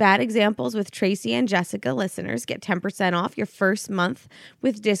option. Bad Examples with Tracy and Jessica listeners get 10% off your first month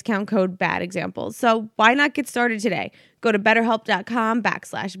with discount code BADEXAMPLES. So why not get started today? Go to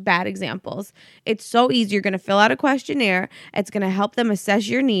betterhelp.com/badexamples. It's so easy. You're going to fill out a questionnaire. It's going to help them assess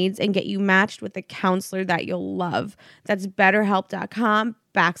your needs and get you matched with a counselor that you'll love. That's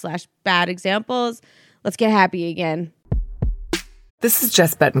betterhelp.com/badexamples. Let's get happy again. This is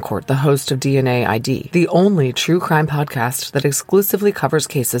Jess Betancourt, the host of DNA ID, the only true crime podcast that exclusively covers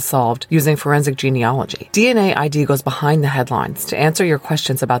cases solved using forensic genealogy. DNA ID goes behind the headlines to answer your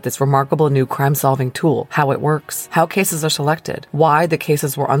questions about this remarkable new crime-solving tool, how it works, how cases are selected, why the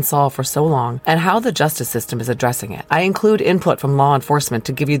cases were unsolved for so long, and how the justice system is addressing it. I include input from law enforcement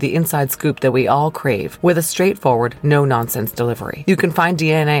to give you the inside scoop that we all crave, with a straightforward, no-nonsense delivery. You can find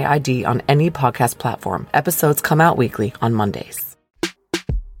DNA ID on any podcast platform. Episodes come out weekly on Mondays.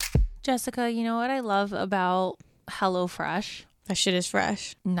 Jessica, you know what I love about HelloFresh? That shit is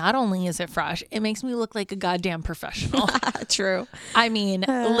fresh. Not only is it fresh, it makes me look like a goddamn professional. True. I mean,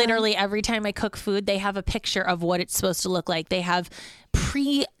 literally every time I cook food, they have a picture of what it's supposed to look like. They have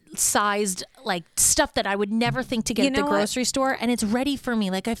pre-sized like stuff that I would never think to get at the grocery store, and it's ready for me.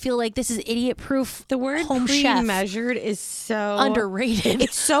 Like I feel like this is idiot proof. The word home chef pre-measured is so underrated.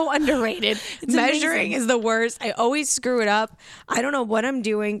 It's so underrated. Measuring is the worst. I always screw it up. I don't know what I'm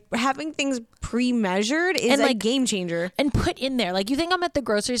doing. Having things pre-measured is and a like game changer. And put in there, like you think I'm at the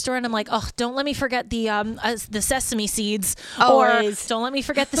grocery store and I'm like, oh, don't let me forget the sesame seeds, Always. or don't let me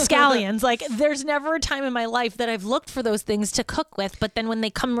forget the scallions. Like there's never a time in my life that I've looked for those things to cook with, but then when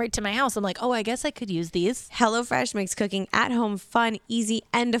they come right to my house, I'm like, oh, I guess I could use these. HelloFresh makes cooking at home fun, easy,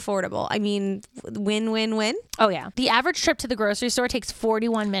 and affordable. I mean, win-win-win. Oh, yeah. The average trip to the grocery store takes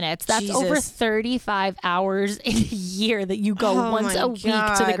 41 minutes. That's Jesus. over 35 hours in a year that you go once a week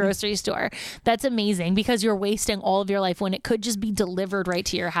to the grocery store. That's amazing because you're wasting all of your life when it could just be delivered right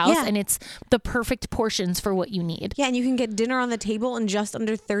to your house, and it's the perfect portions for what you need. Yeah, and you can get dinner on the table in just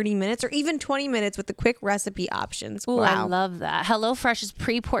under 30 minutes or even 20 minutes with the quick recipe options. Ooh, wow. I love that. HelloFresh's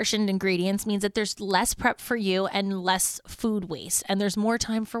pre-portioned ingredients means that there's less prep for you and less food waste, and there's more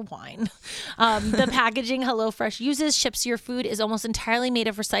time for wine. The packaging HelloFresh uses ships your food is almost entirely made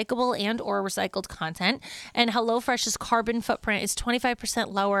of recyclable and or recycled content, and HelloFresh's carbon footprint is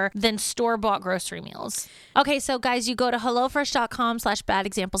 25% lower than store-bought grocery meals. Okay, so guys, you go to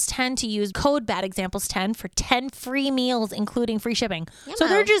HelloFresh.com/badexamples10 to use code badexamples10 for 10 free meals, including free shipping. Yeah. So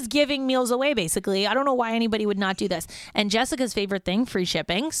they're just giving meals away, basically. I don't know why anybody would not do this. And Jessica's favorite thing, free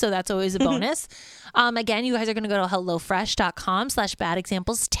shipping. So that's always a bonus. Again, you guys are going to go to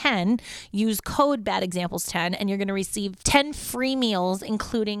HelloFresh.com/badexamples10, use code badexamples10, and you're going to receive 10 free meals,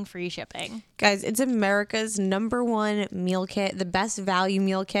 including free shipping. Guys, it's America's #1 meal kit, the best value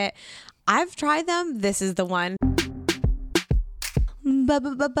meal kit. I've tried them. This is the one.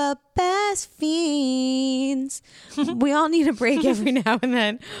 best fiends. We all need a break every now and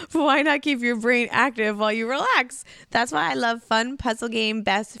then, but why not keep your brain active while you relax? That's why I love fun puzzle game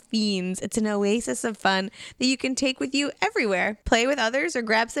Best Fiends. It's an oasis of fun that you can take with you everywhere. Play with others or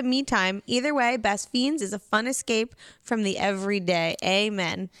grab some me time. Either way, Best Fiends is a fun escape from the everyday.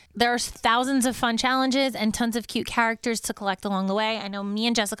 Amen. There are thousands of fun challenges and tons of cute characters to collect along the way. I know me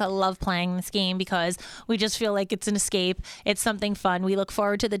and Jessica love playing this game because we just feel like it's an escape. It's something fun. We look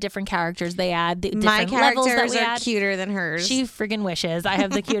forward to the different characters they add, the My different levels that characters we are add. cuter than hers. She friggin' wishes. I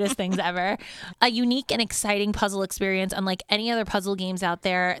have the cutest things ever. A unique and exciting puzzle experience unlike any other puzzle games out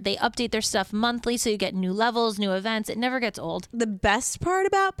there. They update their stuff monthly so you get new levels, new events. It never gets old. The best part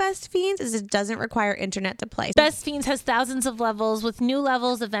about Best Fiends is it doesn't require internet to play. Best Fiends has thousands of levels with new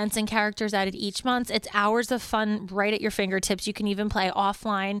levels, events, and characters added each month. It's hours of fun right at your fingertips. You can even play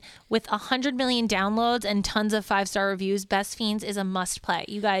offline. With 100 million downloads and tons of 5-star reviews, Best Fiends is a must play.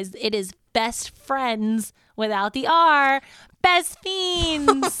 You guys, it is best friends without the R. Best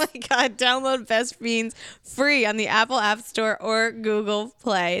Fiends. Oh my God, download Best Fiends free on the Apple App Store or Google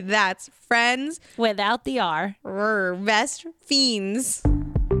Play. That's friends Without the R. Best Fiends.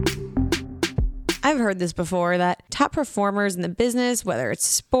 I've heard this before, that top performers in the business, whether it's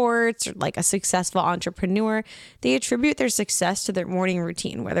sports or like a successful entrepreneur, they attribute their success to their morning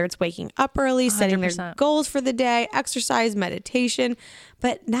routine, whether it's waking up early, setting their 100%. goals for the day, exercise, meditation.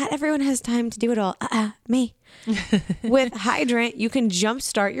 But not everyone has time to do it all. Me. With Hydrant, you can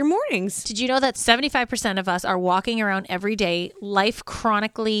jumpstart your mornings. Did you know that 75% of us are walking around every day, life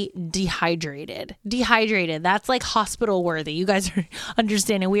chronically dehydrated? Dehydrated. That's like hospital worthy. You guys are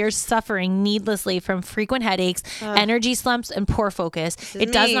understanding. We are suffering needlessly from frequent headaches, energy slumps, and poor focus.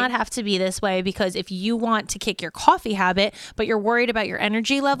 It does me. not have to be this way, because if you want to kick your coffee habit, but you're worried about your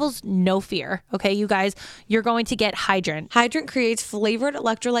energy levels, no fear. Okay, you guys, you're going to get Hydrant. Hydrant creates flavored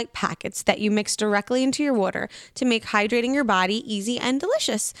electrolyte packets that you mix directly into your water to make hydrating your body easy and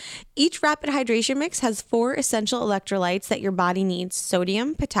delicious. Each rapid hydration mix has 4 essential electrolytes that your body needs: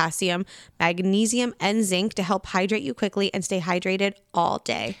 sodium, potassium, magnesium, and zinc to help hydrate you quickly and stay hydrated all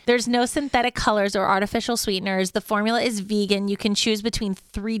day. There's no synthetic colors or artificial sweeteners. The formula is vegan. You can choose between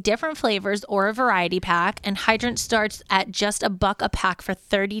 3 different flavors or a variety pack, and Hydrant starts at just $1 a pack for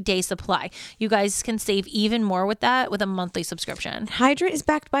 30-day supply. You guys can save even more with that with a monthly subscription. Hydrant is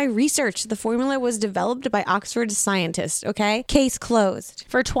backed by research. The formula was developed by Oxford scientists, okay? Case closed.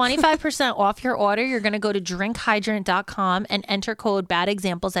 For 25% off your order, you're going to go to drinkhydrant.com and enter code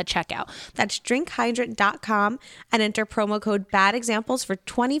BADEXAMPLES at checkout. That's drinkhydrant.com and enter promo code BADEXAMPLES for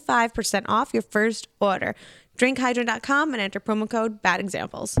 25% off your first order. Drinkhydrant.com and enter promo code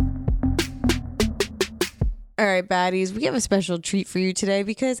BADEXAMPLES. All right, baddies, we have a special treat for you today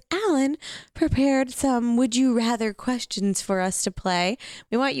because Alan prepared some Would You Rather questions for us to play.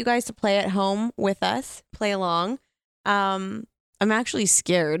 We want you guys to play at home with us, play along. I'm actually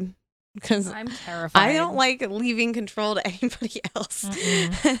scared because I'm terrified. I don't like leaving control to anybody else.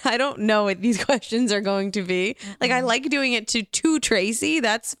 I don't know what these questions are going to be. Like, I like doing it to Tracy.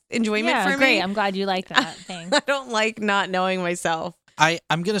 That's enjoyment Yeah, for great. me. I'm glad you like that thing. I don't like not knowing myself. I'm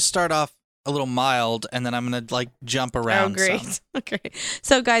going to start off a little mild, and then I'm going to like jump around. Oh, great. Some. Okay.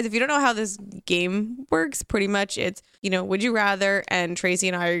 So, guys, if you don't know how this game works, pretty much it's, would you rather? And Tracy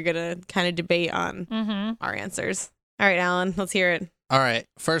and I are going to kind of debate on our answers. All right, Alan, let's hear it. All right.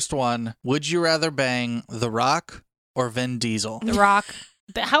 First one. Would you rather bang The Rock or Vin Diesel? The Rock.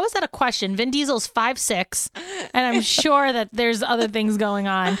 How is that a question? Vin Diesel's 5'6", and I'm sure that there's other things going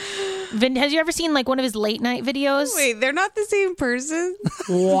on. Vin, has you ever seen like one of his late night videos? Wait, they're not the same person?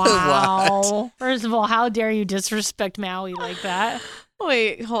 Wow. First of all, how dare you disrespect Maui like that?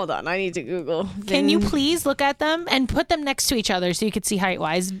 Wait, hold on. I need to Google. Can you please look at them and put them next to each other so you could see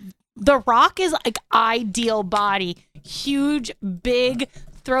height-wise? The Rock is like ideal body. Huge, big,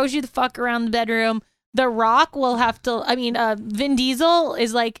 throws you the fuck around the bedroom. The Rock will have to, Vin Diesel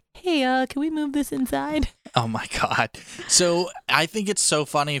is like, hey, can we move this inside? Oh my God. So I think it's so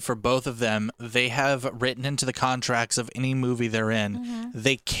funny for both of them. They have written into the contracts of any movie they're in,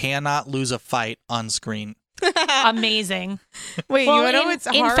 they cannot lose a fight on screen. Amazing. Wait, Well, you know what's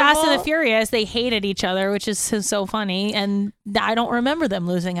in horrible? Fast and the Furious, they hated each other, which is so funny. And I don't remember them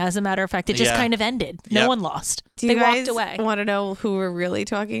losing. As a matter of fact, it just Yeah. kind of ended. No Yep. one lost. Do you They guys walked away. want to know who we're really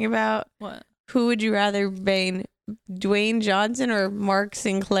talking about? What? Who would you rather bang, Dwayne Johnson or Mark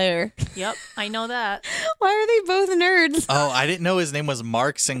Sinclair? Yep, I know that. Why are they both nerds? Oh, I didn't know his name was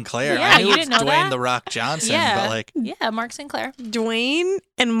Mark Sinclair. Yeah, I knew you it's didn't know Dwayne that? The Rock Johnson, Yeah. but like, Yeah, Mark Sinclair. Dwayne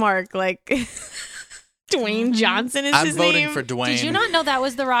and Mark, like Dwayne Johnson is I'm his voting name. for Dwayne. Did you not know that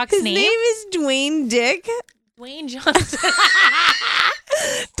was The Rock's His name? name is Dwayne Dick. Dwayne Johnson.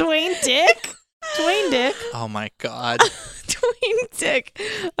 Dwayne Dick. Dwayne Dick. Oh my God. Dwayne Dick.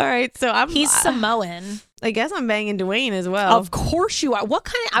 All right, so He's Samoan. I guess I'm banging Dwayne as well. Of course you are. What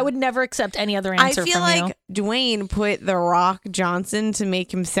kind of? I would never accept any other I answer feel from like you. Dwayne put The Rock Johnson to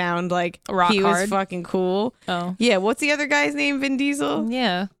make him sound like Rock he was hard? fucking cool. Oh, Yeah, what's the other guy's name? Vin Diesel?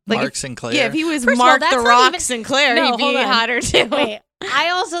 yeah. Like Mark if- Sinclair. Yeah, if he was First of all, Mark that's The not Rock even- Sinclair, No, he'd be hold on. hotter too. Wait, I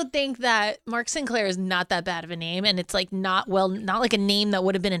also think that Mark Sinclair is not that bad of a name, and it's like not like a name that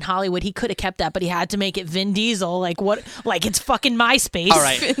would have been in Hollywood. He could have kept that, but he had to make it Vin Diesel. Like what? Like it's fucking MySpace. All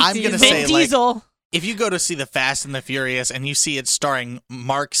right, I'm gonna Vin say like Diesel. if you go to see the Fast and the Furious and you see it starring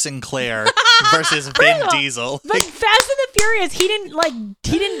Mark Sinclair versus Vin Diesel, But Fast and the Furious, he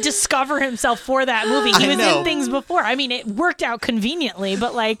didn't discover himself for that movie. He I was know. in things before. I mean, it worked out conveniently,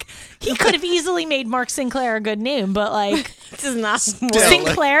 but like he could have easily made Mark Sinclair a good name. But like This is not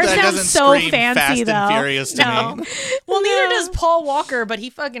Sinclair that sounds doesn't so scream fancy Fast though. and Furious to No. me. Well, neither does Paul Walker, but he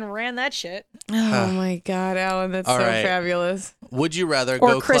fucking ran that shit. Oh my God, Alan, that's All so right. fabulous. Would you rather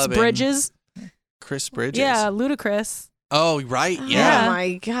Or go Chris clubbing? Bridges. Chris Bridges. Yeah, Ludacris. Oh, right. Oh Yeah.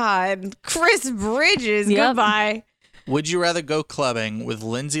 my God, Chris Bridges. Yep. Goodbye. Would you rather go clubbing with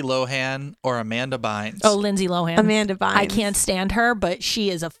Lindsay Lohan or Amanda Bynes? Oh, Lindsay Lohan. Amanda Bynes. I can't stand her, but she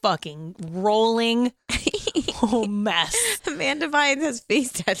is a fucking rolling mess. Amanda Bynes has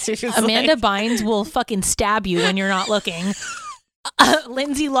face tattoos. Amanda like- Bynes will fucking stab you when you're not looking.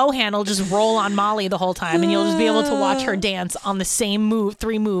 Lindsay Lohan will just roll on Molly the whole time, and you'll just be able to watch her dance on the same move,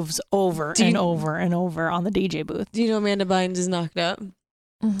 3 moves over and over and over on the DJ booth. Do you know Amanda Bynes is knocked up?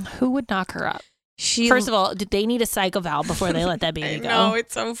 Who would knock her up? She First of all, did they need a psych eval before they let that baby go? No,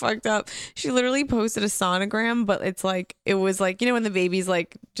 it's so fucked up. She literally posted a sonogram, but it's like it was like when the baby's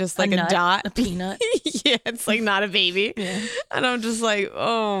like just like a nut, dot, a peanut. Yeah, it's like not a baby. Yeah. And I'm just like,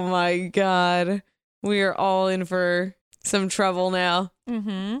 oh my God, we are all in for some trouble now.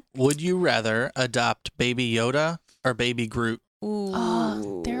 Mm-hmm. Would you rather adopt Baby Yoda or Baby Groot? Ooh,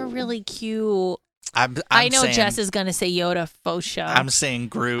 Oh, they're really cute. I'm I know saying, Jess is gonna say Yoda faux show. I'm saying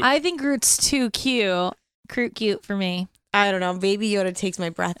Groot. I think Groot's too cute. Cute for me. I don't know. Baby Yoda takes my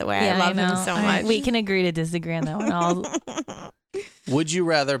breath away. I love him know. so All right, much. we can agree to disagree on that one. Would you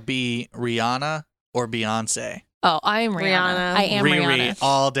rather be Rihanna or Beyonce? I am Rihanna. Rihanna. I am Riri Rihanna.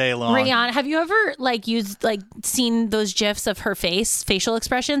 all day long. Rihanna, have you ever seen those gifs of her facial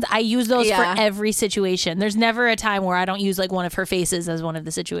expressions? I use those Yeah. for every situation. There's never a time where I don't use like one of her faces as one of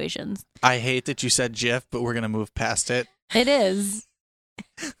the situations. I hate that you said GIF, but we're gonna move past it It is.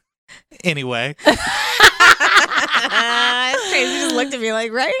 anyway. It's crazy. She just looked at me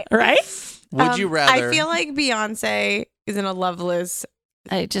like, right? Right? Would you rather? I feel like Beyonce is in a loveless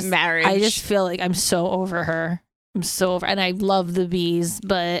marriage. I just feel like I'm so over her. I'm so over, and I love the bees,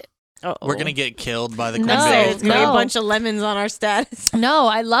 but we're gonna get killed by the No, Queen Say Bee. it's gonna be a no. bunch of lemons on our status. no,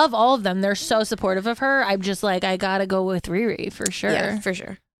 I love all of them. They're so supportive of her. I'm just like, I gotta go with Riri for sure. Yeah, for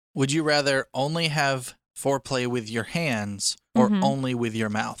sure. Would you rather only have foreplay with your hands or Mhm. only with your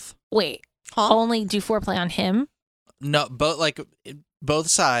mouth? Wait, Huh? only do foreplay on him? No, both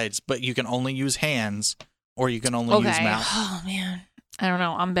sides, but you can only use hands or you can only use mouth. Oh man, I don't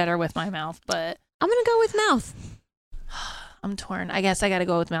know. I'm better with my mouth, but I'm gonna go with mouth. I'm torn. I guess I gotta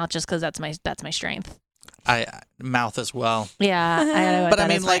go with mouth just because that's my strength. I mouth as well. Yeah, I gotta go with But I that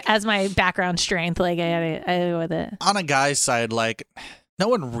mean, as, like- as my background strength. Like I gotta go with it. On a guy's side, like no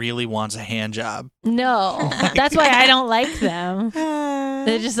one really wants a hand job. No, that's why I don't like them.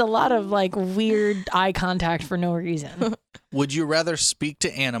 There's just a lot of like weird eye contact for no reason. Would you rather speak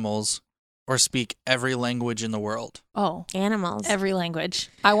to animals or speak every language in the world? Oh, Animals. every language.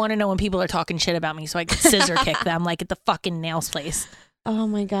 I want to know when people are talking shit about me so I can scissor kick them like at the fucking nails place. Oh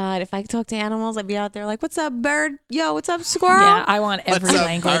my God. If I could talk to animals, I'd be out there like, what's up, bird? Yo, what's up, squirrel? Yeah, I want every What's up,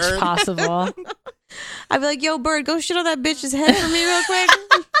 language bird? possible. I'd be like, yo, bird, go shit on that bitch's head for me real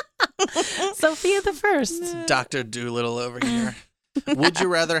quick. Sophia the First. Dr. Doolittle over here. Would you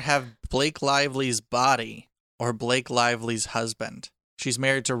rather have Blake Lively's body or Blake Lively's husband? She's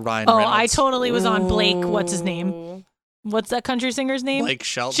married to Ryan Oh, Reynolds. I totally was on Blake. What's his name? What's that country singer's name? Blake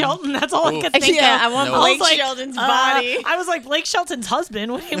Shelton. Shelton. That's all I Ooh. could think Yeah, of. I want No. Blake I was like, Shelton's body. I was like, Blake Shelton's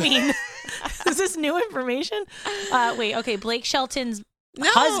husband? What do you mean? Is this new information? Wait, okay, Blake Shelton's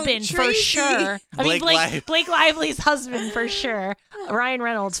husband for Tracy. sure. I mean, Blake Blake Lively's husband for sure. Ryan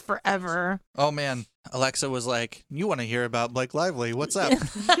Reynolds forever. Oh man, Alexa was like, "You want to hear about Blake Lively? What's up?"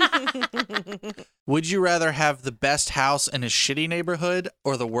 Would you rather have the best house in a shitty neighborhood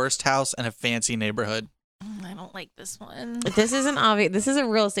or the worst house in a fancy neighborhood? I don't like this one. This is an obvious. This is a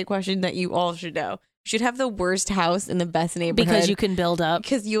real estate question that you all should know. should have the worst house in the best neighborhood. Because you can build up.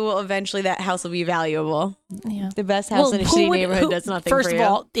 Because you will eventually, that house will be valuable. Yeah. The best house in a shitty neighborhood does nothing first for of you.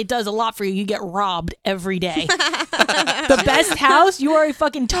 all, it does a lot for you. You get robbed every day. The best house, you are a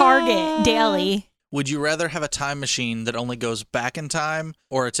fucking target daily. Would you rather have a time machine that only goes back in time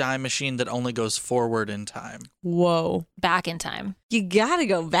or a time machine that only goes forward in time? Whoa. Back in time. You gotta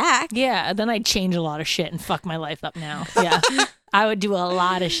go back. Yeah, then I'd change a lot of shit and fuck my life up now. Yeah. I would do a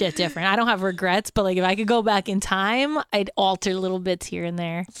lot of shit different. I don't have regrets, but like if I could go back in time, I'd alter little bits here and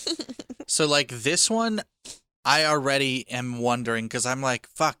there. So like this one, I already am wondering because I'm like,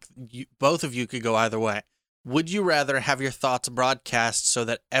 fuck, both of you could go either way. Would you rather have your thoughts broadcast so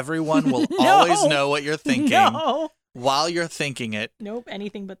that everyone will always know what you're thinking while you're thinking it? Nope,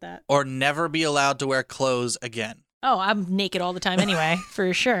 anything but that. Or never be allowed to wear clothes again? Oh, I'm naked all the time anyway,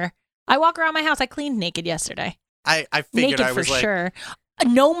 for sure. I walk around my house. I cleaned naked yesterday. I figured Naked I was for like, sure.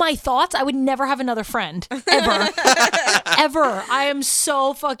 Know my thoughts. I would never have another friend. Ever. Ever. I am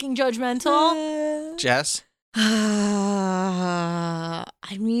so fucking judgmental. Jess? I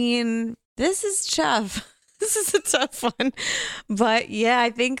mean, this is tough. This is a tough one. But yeah, I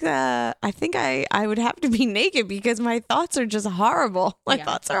think I would have to be naked because my thoughts are just horrible. My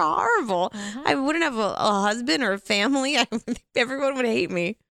thoughts are horrible. I wouldn't have a husband or a family. Everyone would hate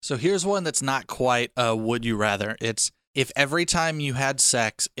me. So here's one that's not quite a would you rather. It's if every time you had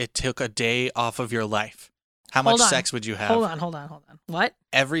sex, it took a day off of your life. How much sex would you have? Hold on. What?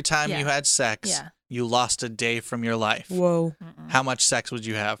 Every time you had sex, you lost a day from your life. Whoa. How much sex would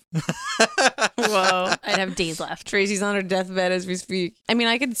you have? Whoa. I'd have days left. Tracy's on her deathbed as we speak. I mean,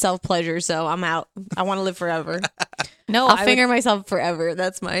 I could self-pleasure, so I'm out. I want to live forever. No, I'll finger myself forever.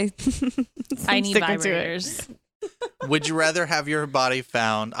 That's my... I need sticking to it. vibrators. Would you rather have your body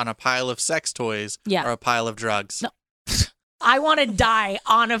found on a pile of sex toys or a pile of drugs? No. I want to die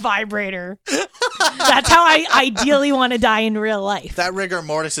on a vibrator. That's how I ideally want to die in real life. That rigor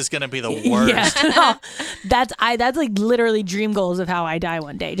mortis is going to be the worst. Yeah, no, that's like literally dream goals of how I die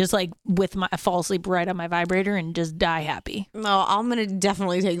one day. Just like fall asleep right on my vibrator and just die happy. No, I'm going to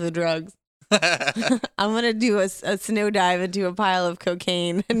definitely take the drugs. I'm going to do a snow dive into a pile of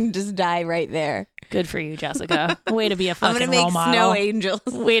cocaine and just die right there. Good for you, Jessica. Way to be a I'm fucking gonna role make model. snow angels.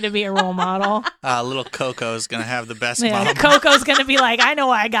 Way to be a role model. Little Coco's going to have the best Yeah, mom. Coco's going to be like, I know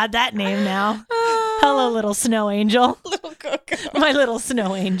why I got that name now. Hello, little snow angel. Little Coco. My little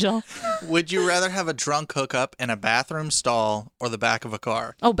snow angel. Would you rather have a drunk hookup in a bathroom stall or the back of a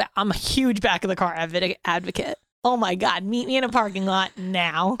car? Oh, I'm a huge back of the car advocate. Oh my God, meet me in a parking lot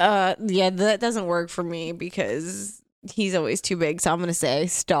now. Yeah, that doesn't work for me because he's always too big. So I'm going to say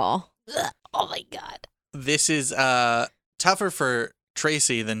stall. Oh my God. This is tougher for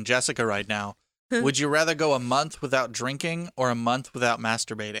Tracy than Jessica right now. Would you rather go a month without drinking or a month without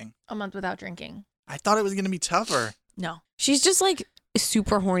masturbating? A month without drinking. I thought it was going to be tougher. No. She's just like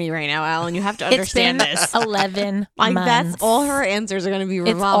super horny right now, Alan. You have to understand it's this. 11 Like months. that's all her answers are going to be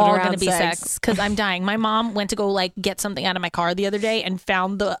It's revolved all around going to be sex because I'm dying. My mom went to go like get something out of my car the other day and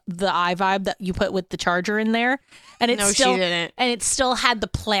found the iVibe that you put with the charger in there, and it's she didn't. And it still had the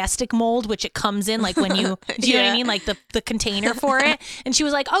plastic mold which it comes in like when you do you know what I mean, like the container for it. And she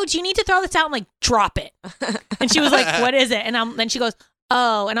was like, "Oh, do you need to throw this out?" I'm like, "Drop it." And she was like, "What is it?" And then she goes,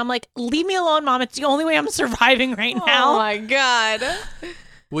 "Oh," and I'm like, "Leave me alone, Mom. It's the only way I'm surviving right now." Oh my God.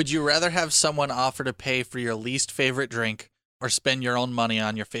 Would you rather have someone offer to pay for your least favorite drink or spend your own money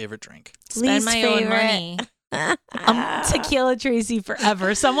on your favorite drink? Spend my own money. I'm Tequila Tracy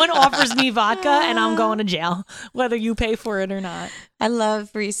forever. Someone offers me vodka and I'm going to jail, whether you pay for it or not. I love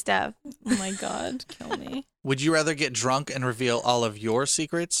free stuff. Oh my God, kill me. Would you rather get drunk and reveal all of your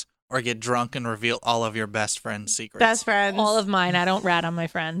secrets or get drunk and reveal all of your best friend's secrets? Best friends. All of mine. I don't rat on my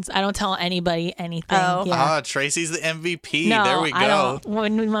friends. I don't tell anybody anything. Oh. Yeah. Tracy's the MVP. No, there we go. I don't.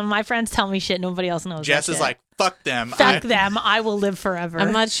 When my friends tell me shit, nobody else knows. Jess that is shit. like, fuck them. Fuck them. I will live forever.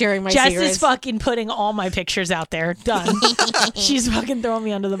 I'm not sharing my Jess secrets. is fucking putting all my pictures out there. Done. She's fucking throwing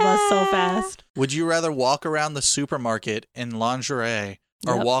me under the bus so fast. Would you rather walk around the supermarket in lingerie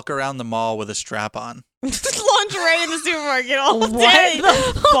or walk around the mall with a strap on? Lingerie in the supermarket all What day.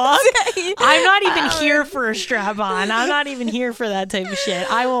 the fuck? Day. I'm not even here for a strap on. I'm not even here for that type of shit.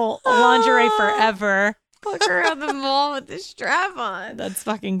 I will lingerie forever. Walk around the mall with the strap on. That's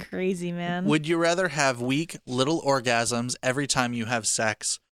fucking crazy, man. Would you rather have weak little orgasms every time you have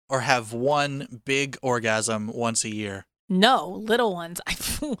sex or have one big orgasm once a year? No, little ones.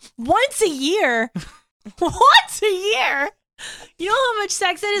 Once a year? Once a year? You know how much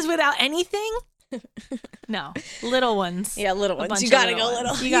sex it is without anything? No, little ones. Yeah, little A ones. bunch You of gotta go ones.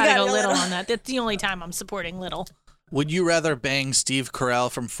 little. You gotta go little on that. That's the only time I'm supporting little. Would you rather bang Steve Carell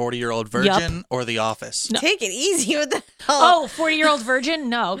from 40-Year-Old Virgin or The Office? Take it easy with the Oh, 40-year-old virgin?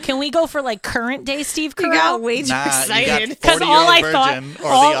 No. Can we go for like current day Steve You Carell? got way too Nah, excited. you got Because 40-Year-Old all I thought, Virgin or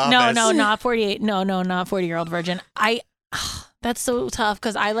The Office. no, not 48. No, not 40-year-old virgin. That's so tough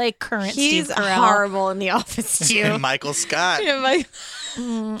because I like current He's Steve Carell. horrible in The Office too. And Michael Scott. Yeah, my-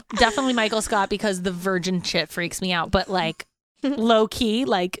 Definitely Michael Scott because the virgin shit freaks me out. But like low key,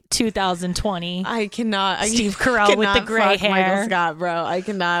 like 2020. I cannot. Steve Carell with the cannot gray fuck hair. Michael Scott, bro. I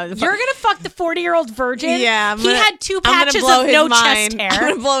cannot. You're gonna fuck the 40-year-old virgin? Yeah, he had 2 I'm gonna patches blow of his no mind. chest I'm hair.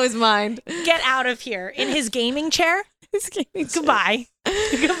 gonna blow his mind. Get out of here in his gaming chair. He's giving shit. Goodbye.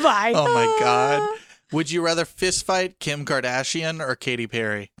 Goodbye. Oh my God. Would you rather fist fight Kim Kardashian or Katy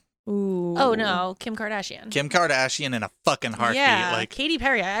Perry? Ooh. Oh no, Kim Kardashian. Kim Kardashian in a fucking heartbeat. Yeah, Like, Katy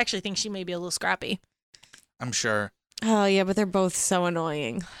Perry. I actually think she may be a little scrappy. I'm sure. Oh yeah, but they're both so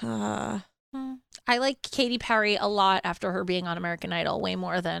annoying. I like Katy Perry a lot after her being on American Idol, way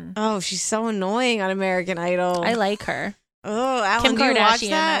more than Oh, she's so annoying on American Idol. I like her. Oh, Alan, Kim do you watch Kardashian.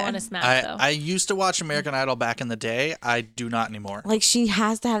 that? I want to smack though. I used to watch American Idol back in the day. I do not anymore. Like she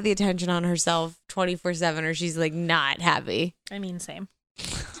has to have the attention on herself 24/7, or she's like not happy. I mean, same.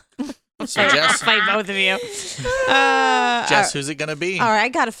 So Jess, Fight both of you. Jess, who's it gonna be? All right, I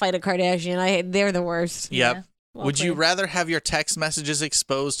gotta fight a Kardashian. They're the worst. Yep. Yeah, well Would you played. rather have your text messages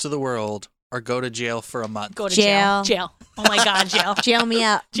exposed to the world or go to jail for a month? Go to Jail. jail? Oh my God, jail. Jail me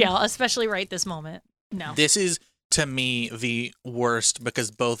up. Jail, especially right this moment. No. This is, to me, the worst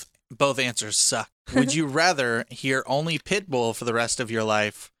because both answers suck. Would you rather hear only Pitbull for the rest of your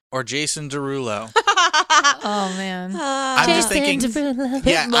life or Jason Derulo? Oh man. I'm just thinking, Derulo.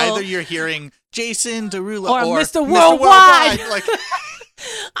 yeah, Pitbull. either you're hearing Jason Derulo Or or Mr. Worldwide. Like,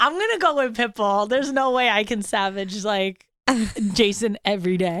 I'm gonna go with Pitbull. There's no way I can savage like Jason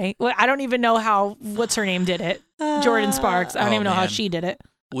every day. Well, I don't even know how what's her name did it. Jordan Sparks. I don't Oh, even know how man. she did it.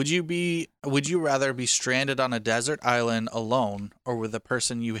 would you rather be stranded on a desert island alone or with the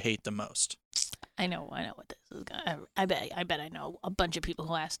person you hate the most? I know what this is gonna. I bet I know a bunch of people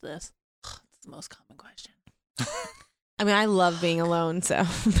who asked this. It's the most common question. I mean, I love being alone, so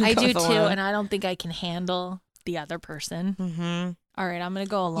I do too, and I don't think I can handle the other person. Mm-hmm. All right, I'm gonna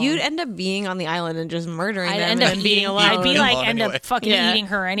go alone. You'd end up being on the island and just murdering I'd them end and up then being eating, alone. I'd be like Alone end anyway. up fucking Yeah. eating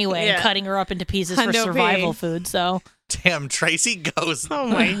her anyway Yeah. and cutting her up into pieces for Hundo survival pig. food. So Damn, Tracy goes Oh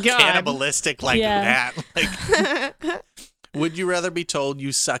my God. cannibalistic like Yeah. that. Like, would you rather be told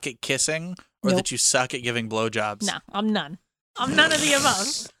you suck at kissing or Nope. that you suck at giving blowjobs? no, I'm none. I'm none of the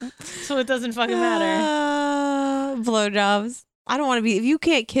above. So it doesn't fucking matter. Blowjobs. I don't want to be. If you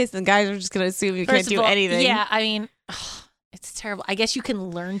can't kiss, then guys are just gonna assume you First can't of do all, anything. Yeah, I mean, it's terrible. I guess you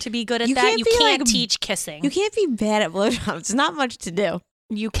can learn to be good at You that. can't You be, can't like, teach kissing. You can't be bad at blowjobs. It's not much to do.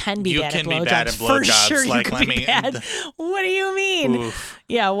 You can be You bad can at be blowjobs. bad at For blowjobs, sure, like, you let can be me- bad. What do you mean? Oof.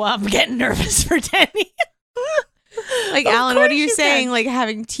 Yeah, well, I'm getting nervous for Denny. Like Of Alan, what are course you you saying? can. Like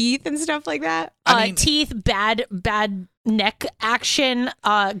having teeth and stuff like that? I mean- Teeth, bad neck action,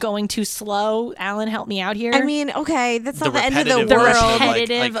 going too slow. Alan, help me out here. I mean, okay, that's The not the end of the repetitive the world. version of, like-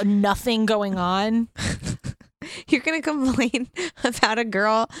 repetitive, nothing going on. You're gonna complain about a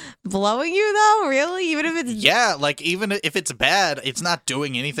girl blowing you though? Really? Even if it's Yeah, like even if it's bad, it's not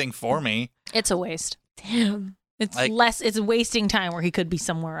doing anything for me. It's a waste. damn, It's Like- it's wasting time where he could be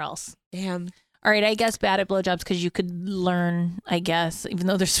somewhere else. damn. All right, I guess bad at blowjobs because you could learn, I guess, even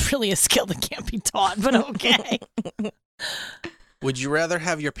though there's really a skill that can't be taught, but okay. Would you rather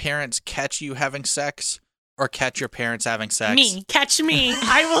have your parents catch you having sex or catch your parents having sex? Me, catch me.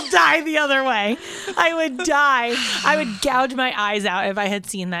 I will die the other way. I would die. I would gouge my eyes out if I had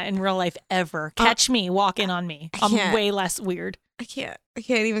seen that in real life ever. Catch me, walk in on me. I'm can't. way less weird. I can't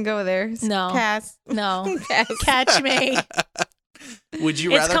even go there. No. Pass. No. Pass. Catch me. Would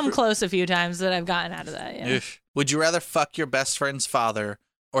you It's rather come close a few times that I've gotten out of that. Yeah. Oof. Would you rather fuck your best friend's father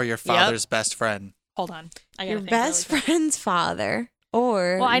or your father's best friend? Hold on. I gotta Your think best really quick. friend's father,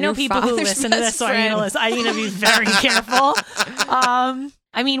 or Well, I know your people who father's listen to this, best so I need to friend. listen. I need to be very careful.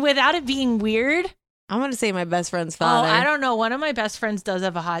 I mean, without it being weird. I'm gonna say my best friend's Oh, father. I don't know. One of my best friends does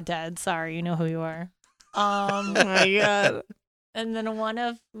have a hot dad. Sorry, you know who you are. Oh my god. And then one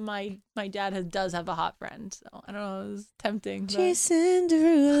of my dad does have a hot friend. So I don't know. It was tempting. but- Jason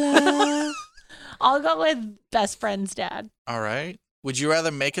Derulo. I'll go with best friend's dad. All right. Would you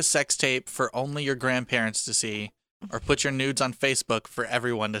rather make a sex tape for only your grandparents to see or put your nudes on Facebook for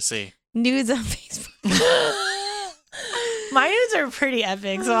everyone to see? Nudes on Facebook. My nudes are pretty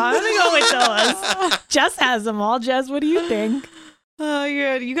epic, so I'm gonna go with those. Jess has them all. Jess, what do you think? Oh,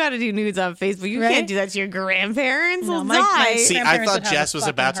 you got to do nudes on Facebook. You Right? can't do that to your grandparents. No, They'll my die. See, I grandparents thought would have a Jess was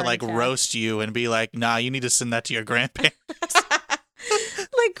fucking about to heart like attack. roast you and be like, nah, you need to send that to your grandparents.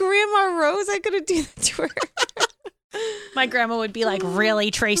 Like Grandma Rose, I could have do that to her. My grandma would be like, really,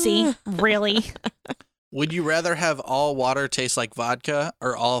 Tracy? Really? Would you rather have all water taste like vodka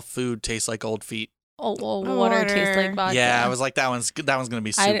or all food taste like old feet? Oh, water tastes like vodka. Yeah, I was like, that one's gonna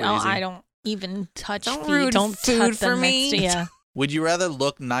be super I easy. don't even touch Don't feet. ruin Don't food touch for them me. next to yeah. Would you rather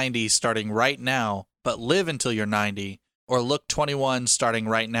look 90 starting right now but live until you're 90, or look 21 starting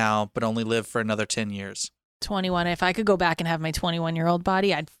right now but only live for another 10 years? 21. If I could go back and have my 21-year-old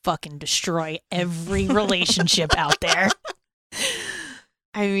body, I'd fucking destroy every relationship out there.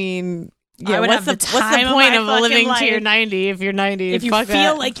 I mean, I would what's have the the what's time the of point my of living fucking to your life. 90 if you're 90? If you Fuck feel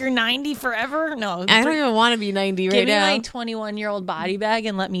that. like you're 90 forever, no. I don't even want to be 90 Give right me now. my 21-year-old body bag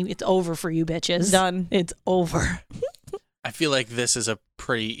and let me. It's over for you bitches. Done. It's over. I feel like this is a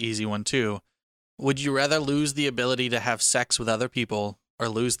pretty easy one too. Would you rather lose the ability to have sex with other people or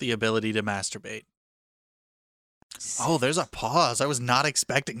lose the ability to masturbate? Oh, there's a pause. I was not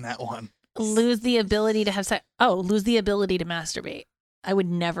expecting that one. Lose the ability to have sex. Oh, lose the ability to masturbate. I would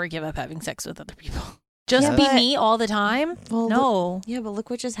never give up having sex with other people. Just Yeah, be but- me all the time? Well, No. Yeah, but look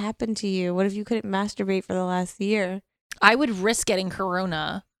what just happened to you. What if you couldn't masturbate for the last year? I would risk getting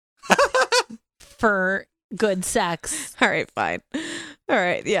corona for good sex. All right, fine. All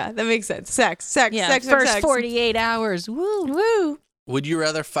right, yeah, that makes sense. Sex. Yeah, sex, first sex. 48 hours. Woo. Woo. Would you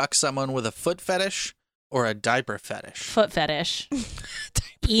rather fuck someone with a foot fetish or a diaper fetish? Foot fetish.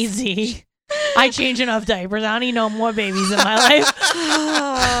 Easy. I change enough diapers. I don't need no more babies in my life.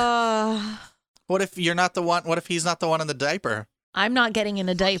 What if you're not the one? What if he's not the one in the diaper? I'm not getting in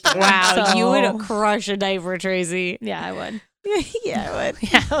a diaper. Wow, so- you would crush a diaper, Tracy. Yeah, I would. Yeah, I would.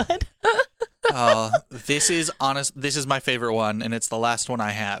 Yeah, I would. Oh, this is honest. This is my favorite one, and it's the last one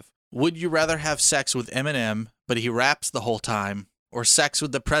I have. Would you rather have sex with Eminem, but he raps the whole time, or sex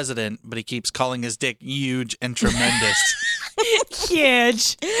with the president, but he keeps calling his dick huge and tremendous?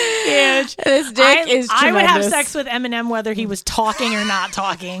 Huge. Huge. This dick is tremendous. I would have sex with Eminem whether he was talking or not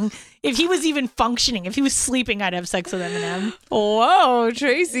talking. If he was even functioning, if he was sleeping, I'd have sex with Eminem. Whoa,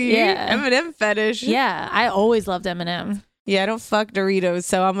 Tracy. Yeah. Eminem fetish. Yeah, I always loved Eminem. Yeah, I don't fuck Doritos,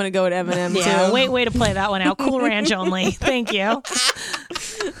 so I'm going to go with Eminem, Yeah, too. way to play that one out. Cool Ranch only. Thank you.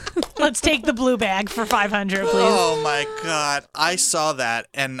 Let's take the blue bag for 500, please. Oh my god! I saw that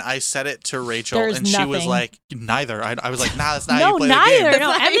and I said it to Rachel, There's and she was nothing. like, "Neither." I was like, "Nah, that's not how No, you play the neither. game." No,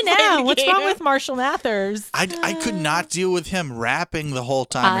 That's not how you play Eminem. the What's wrong game. with Marshall Mathers? I could not deal with him rapping the whole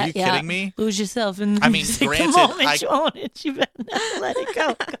time. Are you Yeah. kidding me? Lose yourself in the I mean, music. granted, the moment I- you own it, you better not let it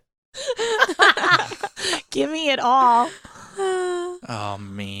go. Give me it all. Oh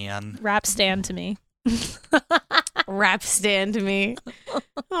man. Rap stand to me. Rap stand to me.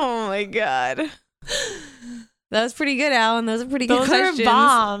 Oh, my God. That was pretty good, Alan. Those are pretty good Those questions. are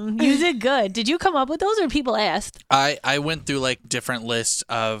bomb. You did good. Did you come up with those or people asked? I went through like different lists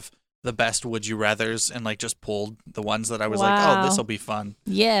of the best would you rathers and like just pulled the ones that I was like, Wow. oh, this will be fun.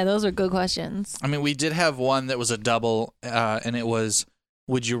 Yeah, those are good questions. I mean, we did have one that was a double, and it was,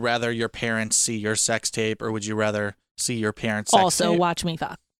 would you rather your parents see your sex tape or would you rather see your parents' sex Also, tape? watch me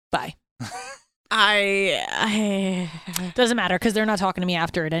fuck. Bye. I Doesn't matter because they're not talking to me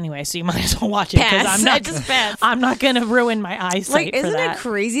after it anyway, so you might as well watch it because pass. I'm I not. just pass. I'm not gonna ruin my eyesight Like, for isn't that. it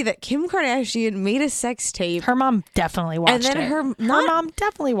crazy that Kim Kardashian made a sex tape Her mom definitely watched and then it. her mom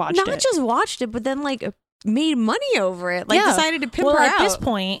definitely watched not it. just watched it, but then like made money over it? Like Yeah. decided to pimp well, her at out. this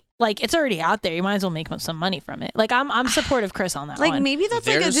point, like it's already out there. You might as well make some money from it. Like I'm supportive Chris on that like one. maybe that's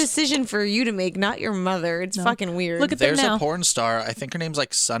like a There's- decision for you to make, not your mother. It's No. fucking weird. Look at them There's now. a porn star, I think her name's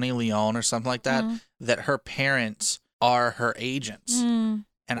like Sunny Leone or something like that, that her parents are her agents. Mm.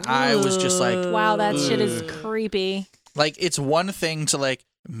 And I was just like, Wow, that shit is Ugh. creepy. like it's one thing to like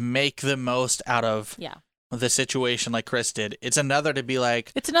make the most out of Yeah. the situation like Chris did. It's another to be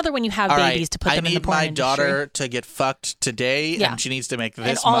like, It's another when you have all babies right, to put I them in need the porn my industry. daughter to get fucked today Yeah. and she needs to make And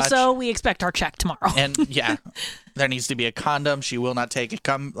this also, much. we expect our check tomorrow. And yeah, there needs to be a condom. She will not take it.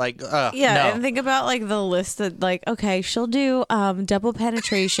 yeah, no. and think about like the list that like, okay, she'll do double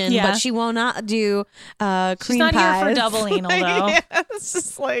penetration, Yeah. but she will not do cream She's not here for pies. double anal, though. Yeah, it's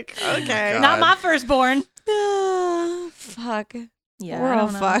just like, okay. God. Not my firstborn. Fuck. Yeah, We're I all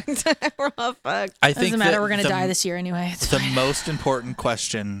don't know. fucked. We're all fucked. I think Doesn't matter. that We're gonna the- die this year anyway. It's The fine. most important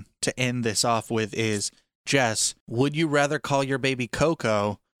question to end this off with is, Jess, would you rather call your baby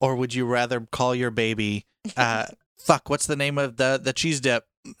Coco or would you rather call your baby fuck, what's the name of the cheese dip?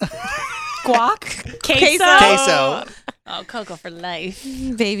 Guac, queso. Queso. Oh, Coco for life.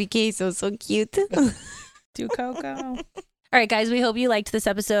 Baby queso, so cute. Do Coco. All right, guys, we hope you liked this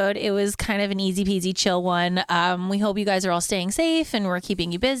episode. It was kind of an easy peasy chill one. We hope you guys are all staying safe and we're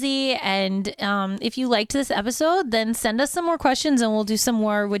keeping you busy. And if you liked this episode, then send us some more questions and we'll do some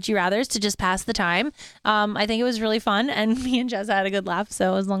more Would You Rathers to just pass the time. I think it was really fun and me and Jess had a good laugh.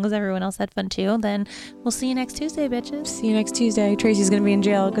 So as long as everyone else had fun too, then we'll see you next Tuesday, bitches. See you next Tuesday. Tracy's going to be in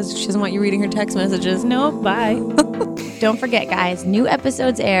jail because she doesn't want you reading her text messages. No, bye. Don't forget, guys, new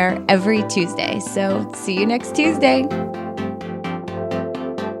episodes air every Tuesday. So see you next Tuesday.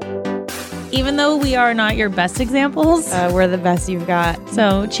 Even though we are not your best examples, We're the best you've got.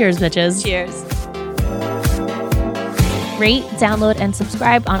 so cheers, bitches. Cheers. Rate, download, and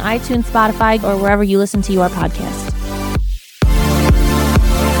subscribe on iTunes, Spotify, or wherever you listen to your podcast.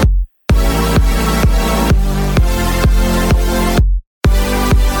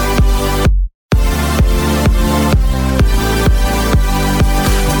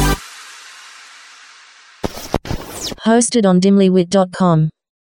 Hosted on dimlywit.com.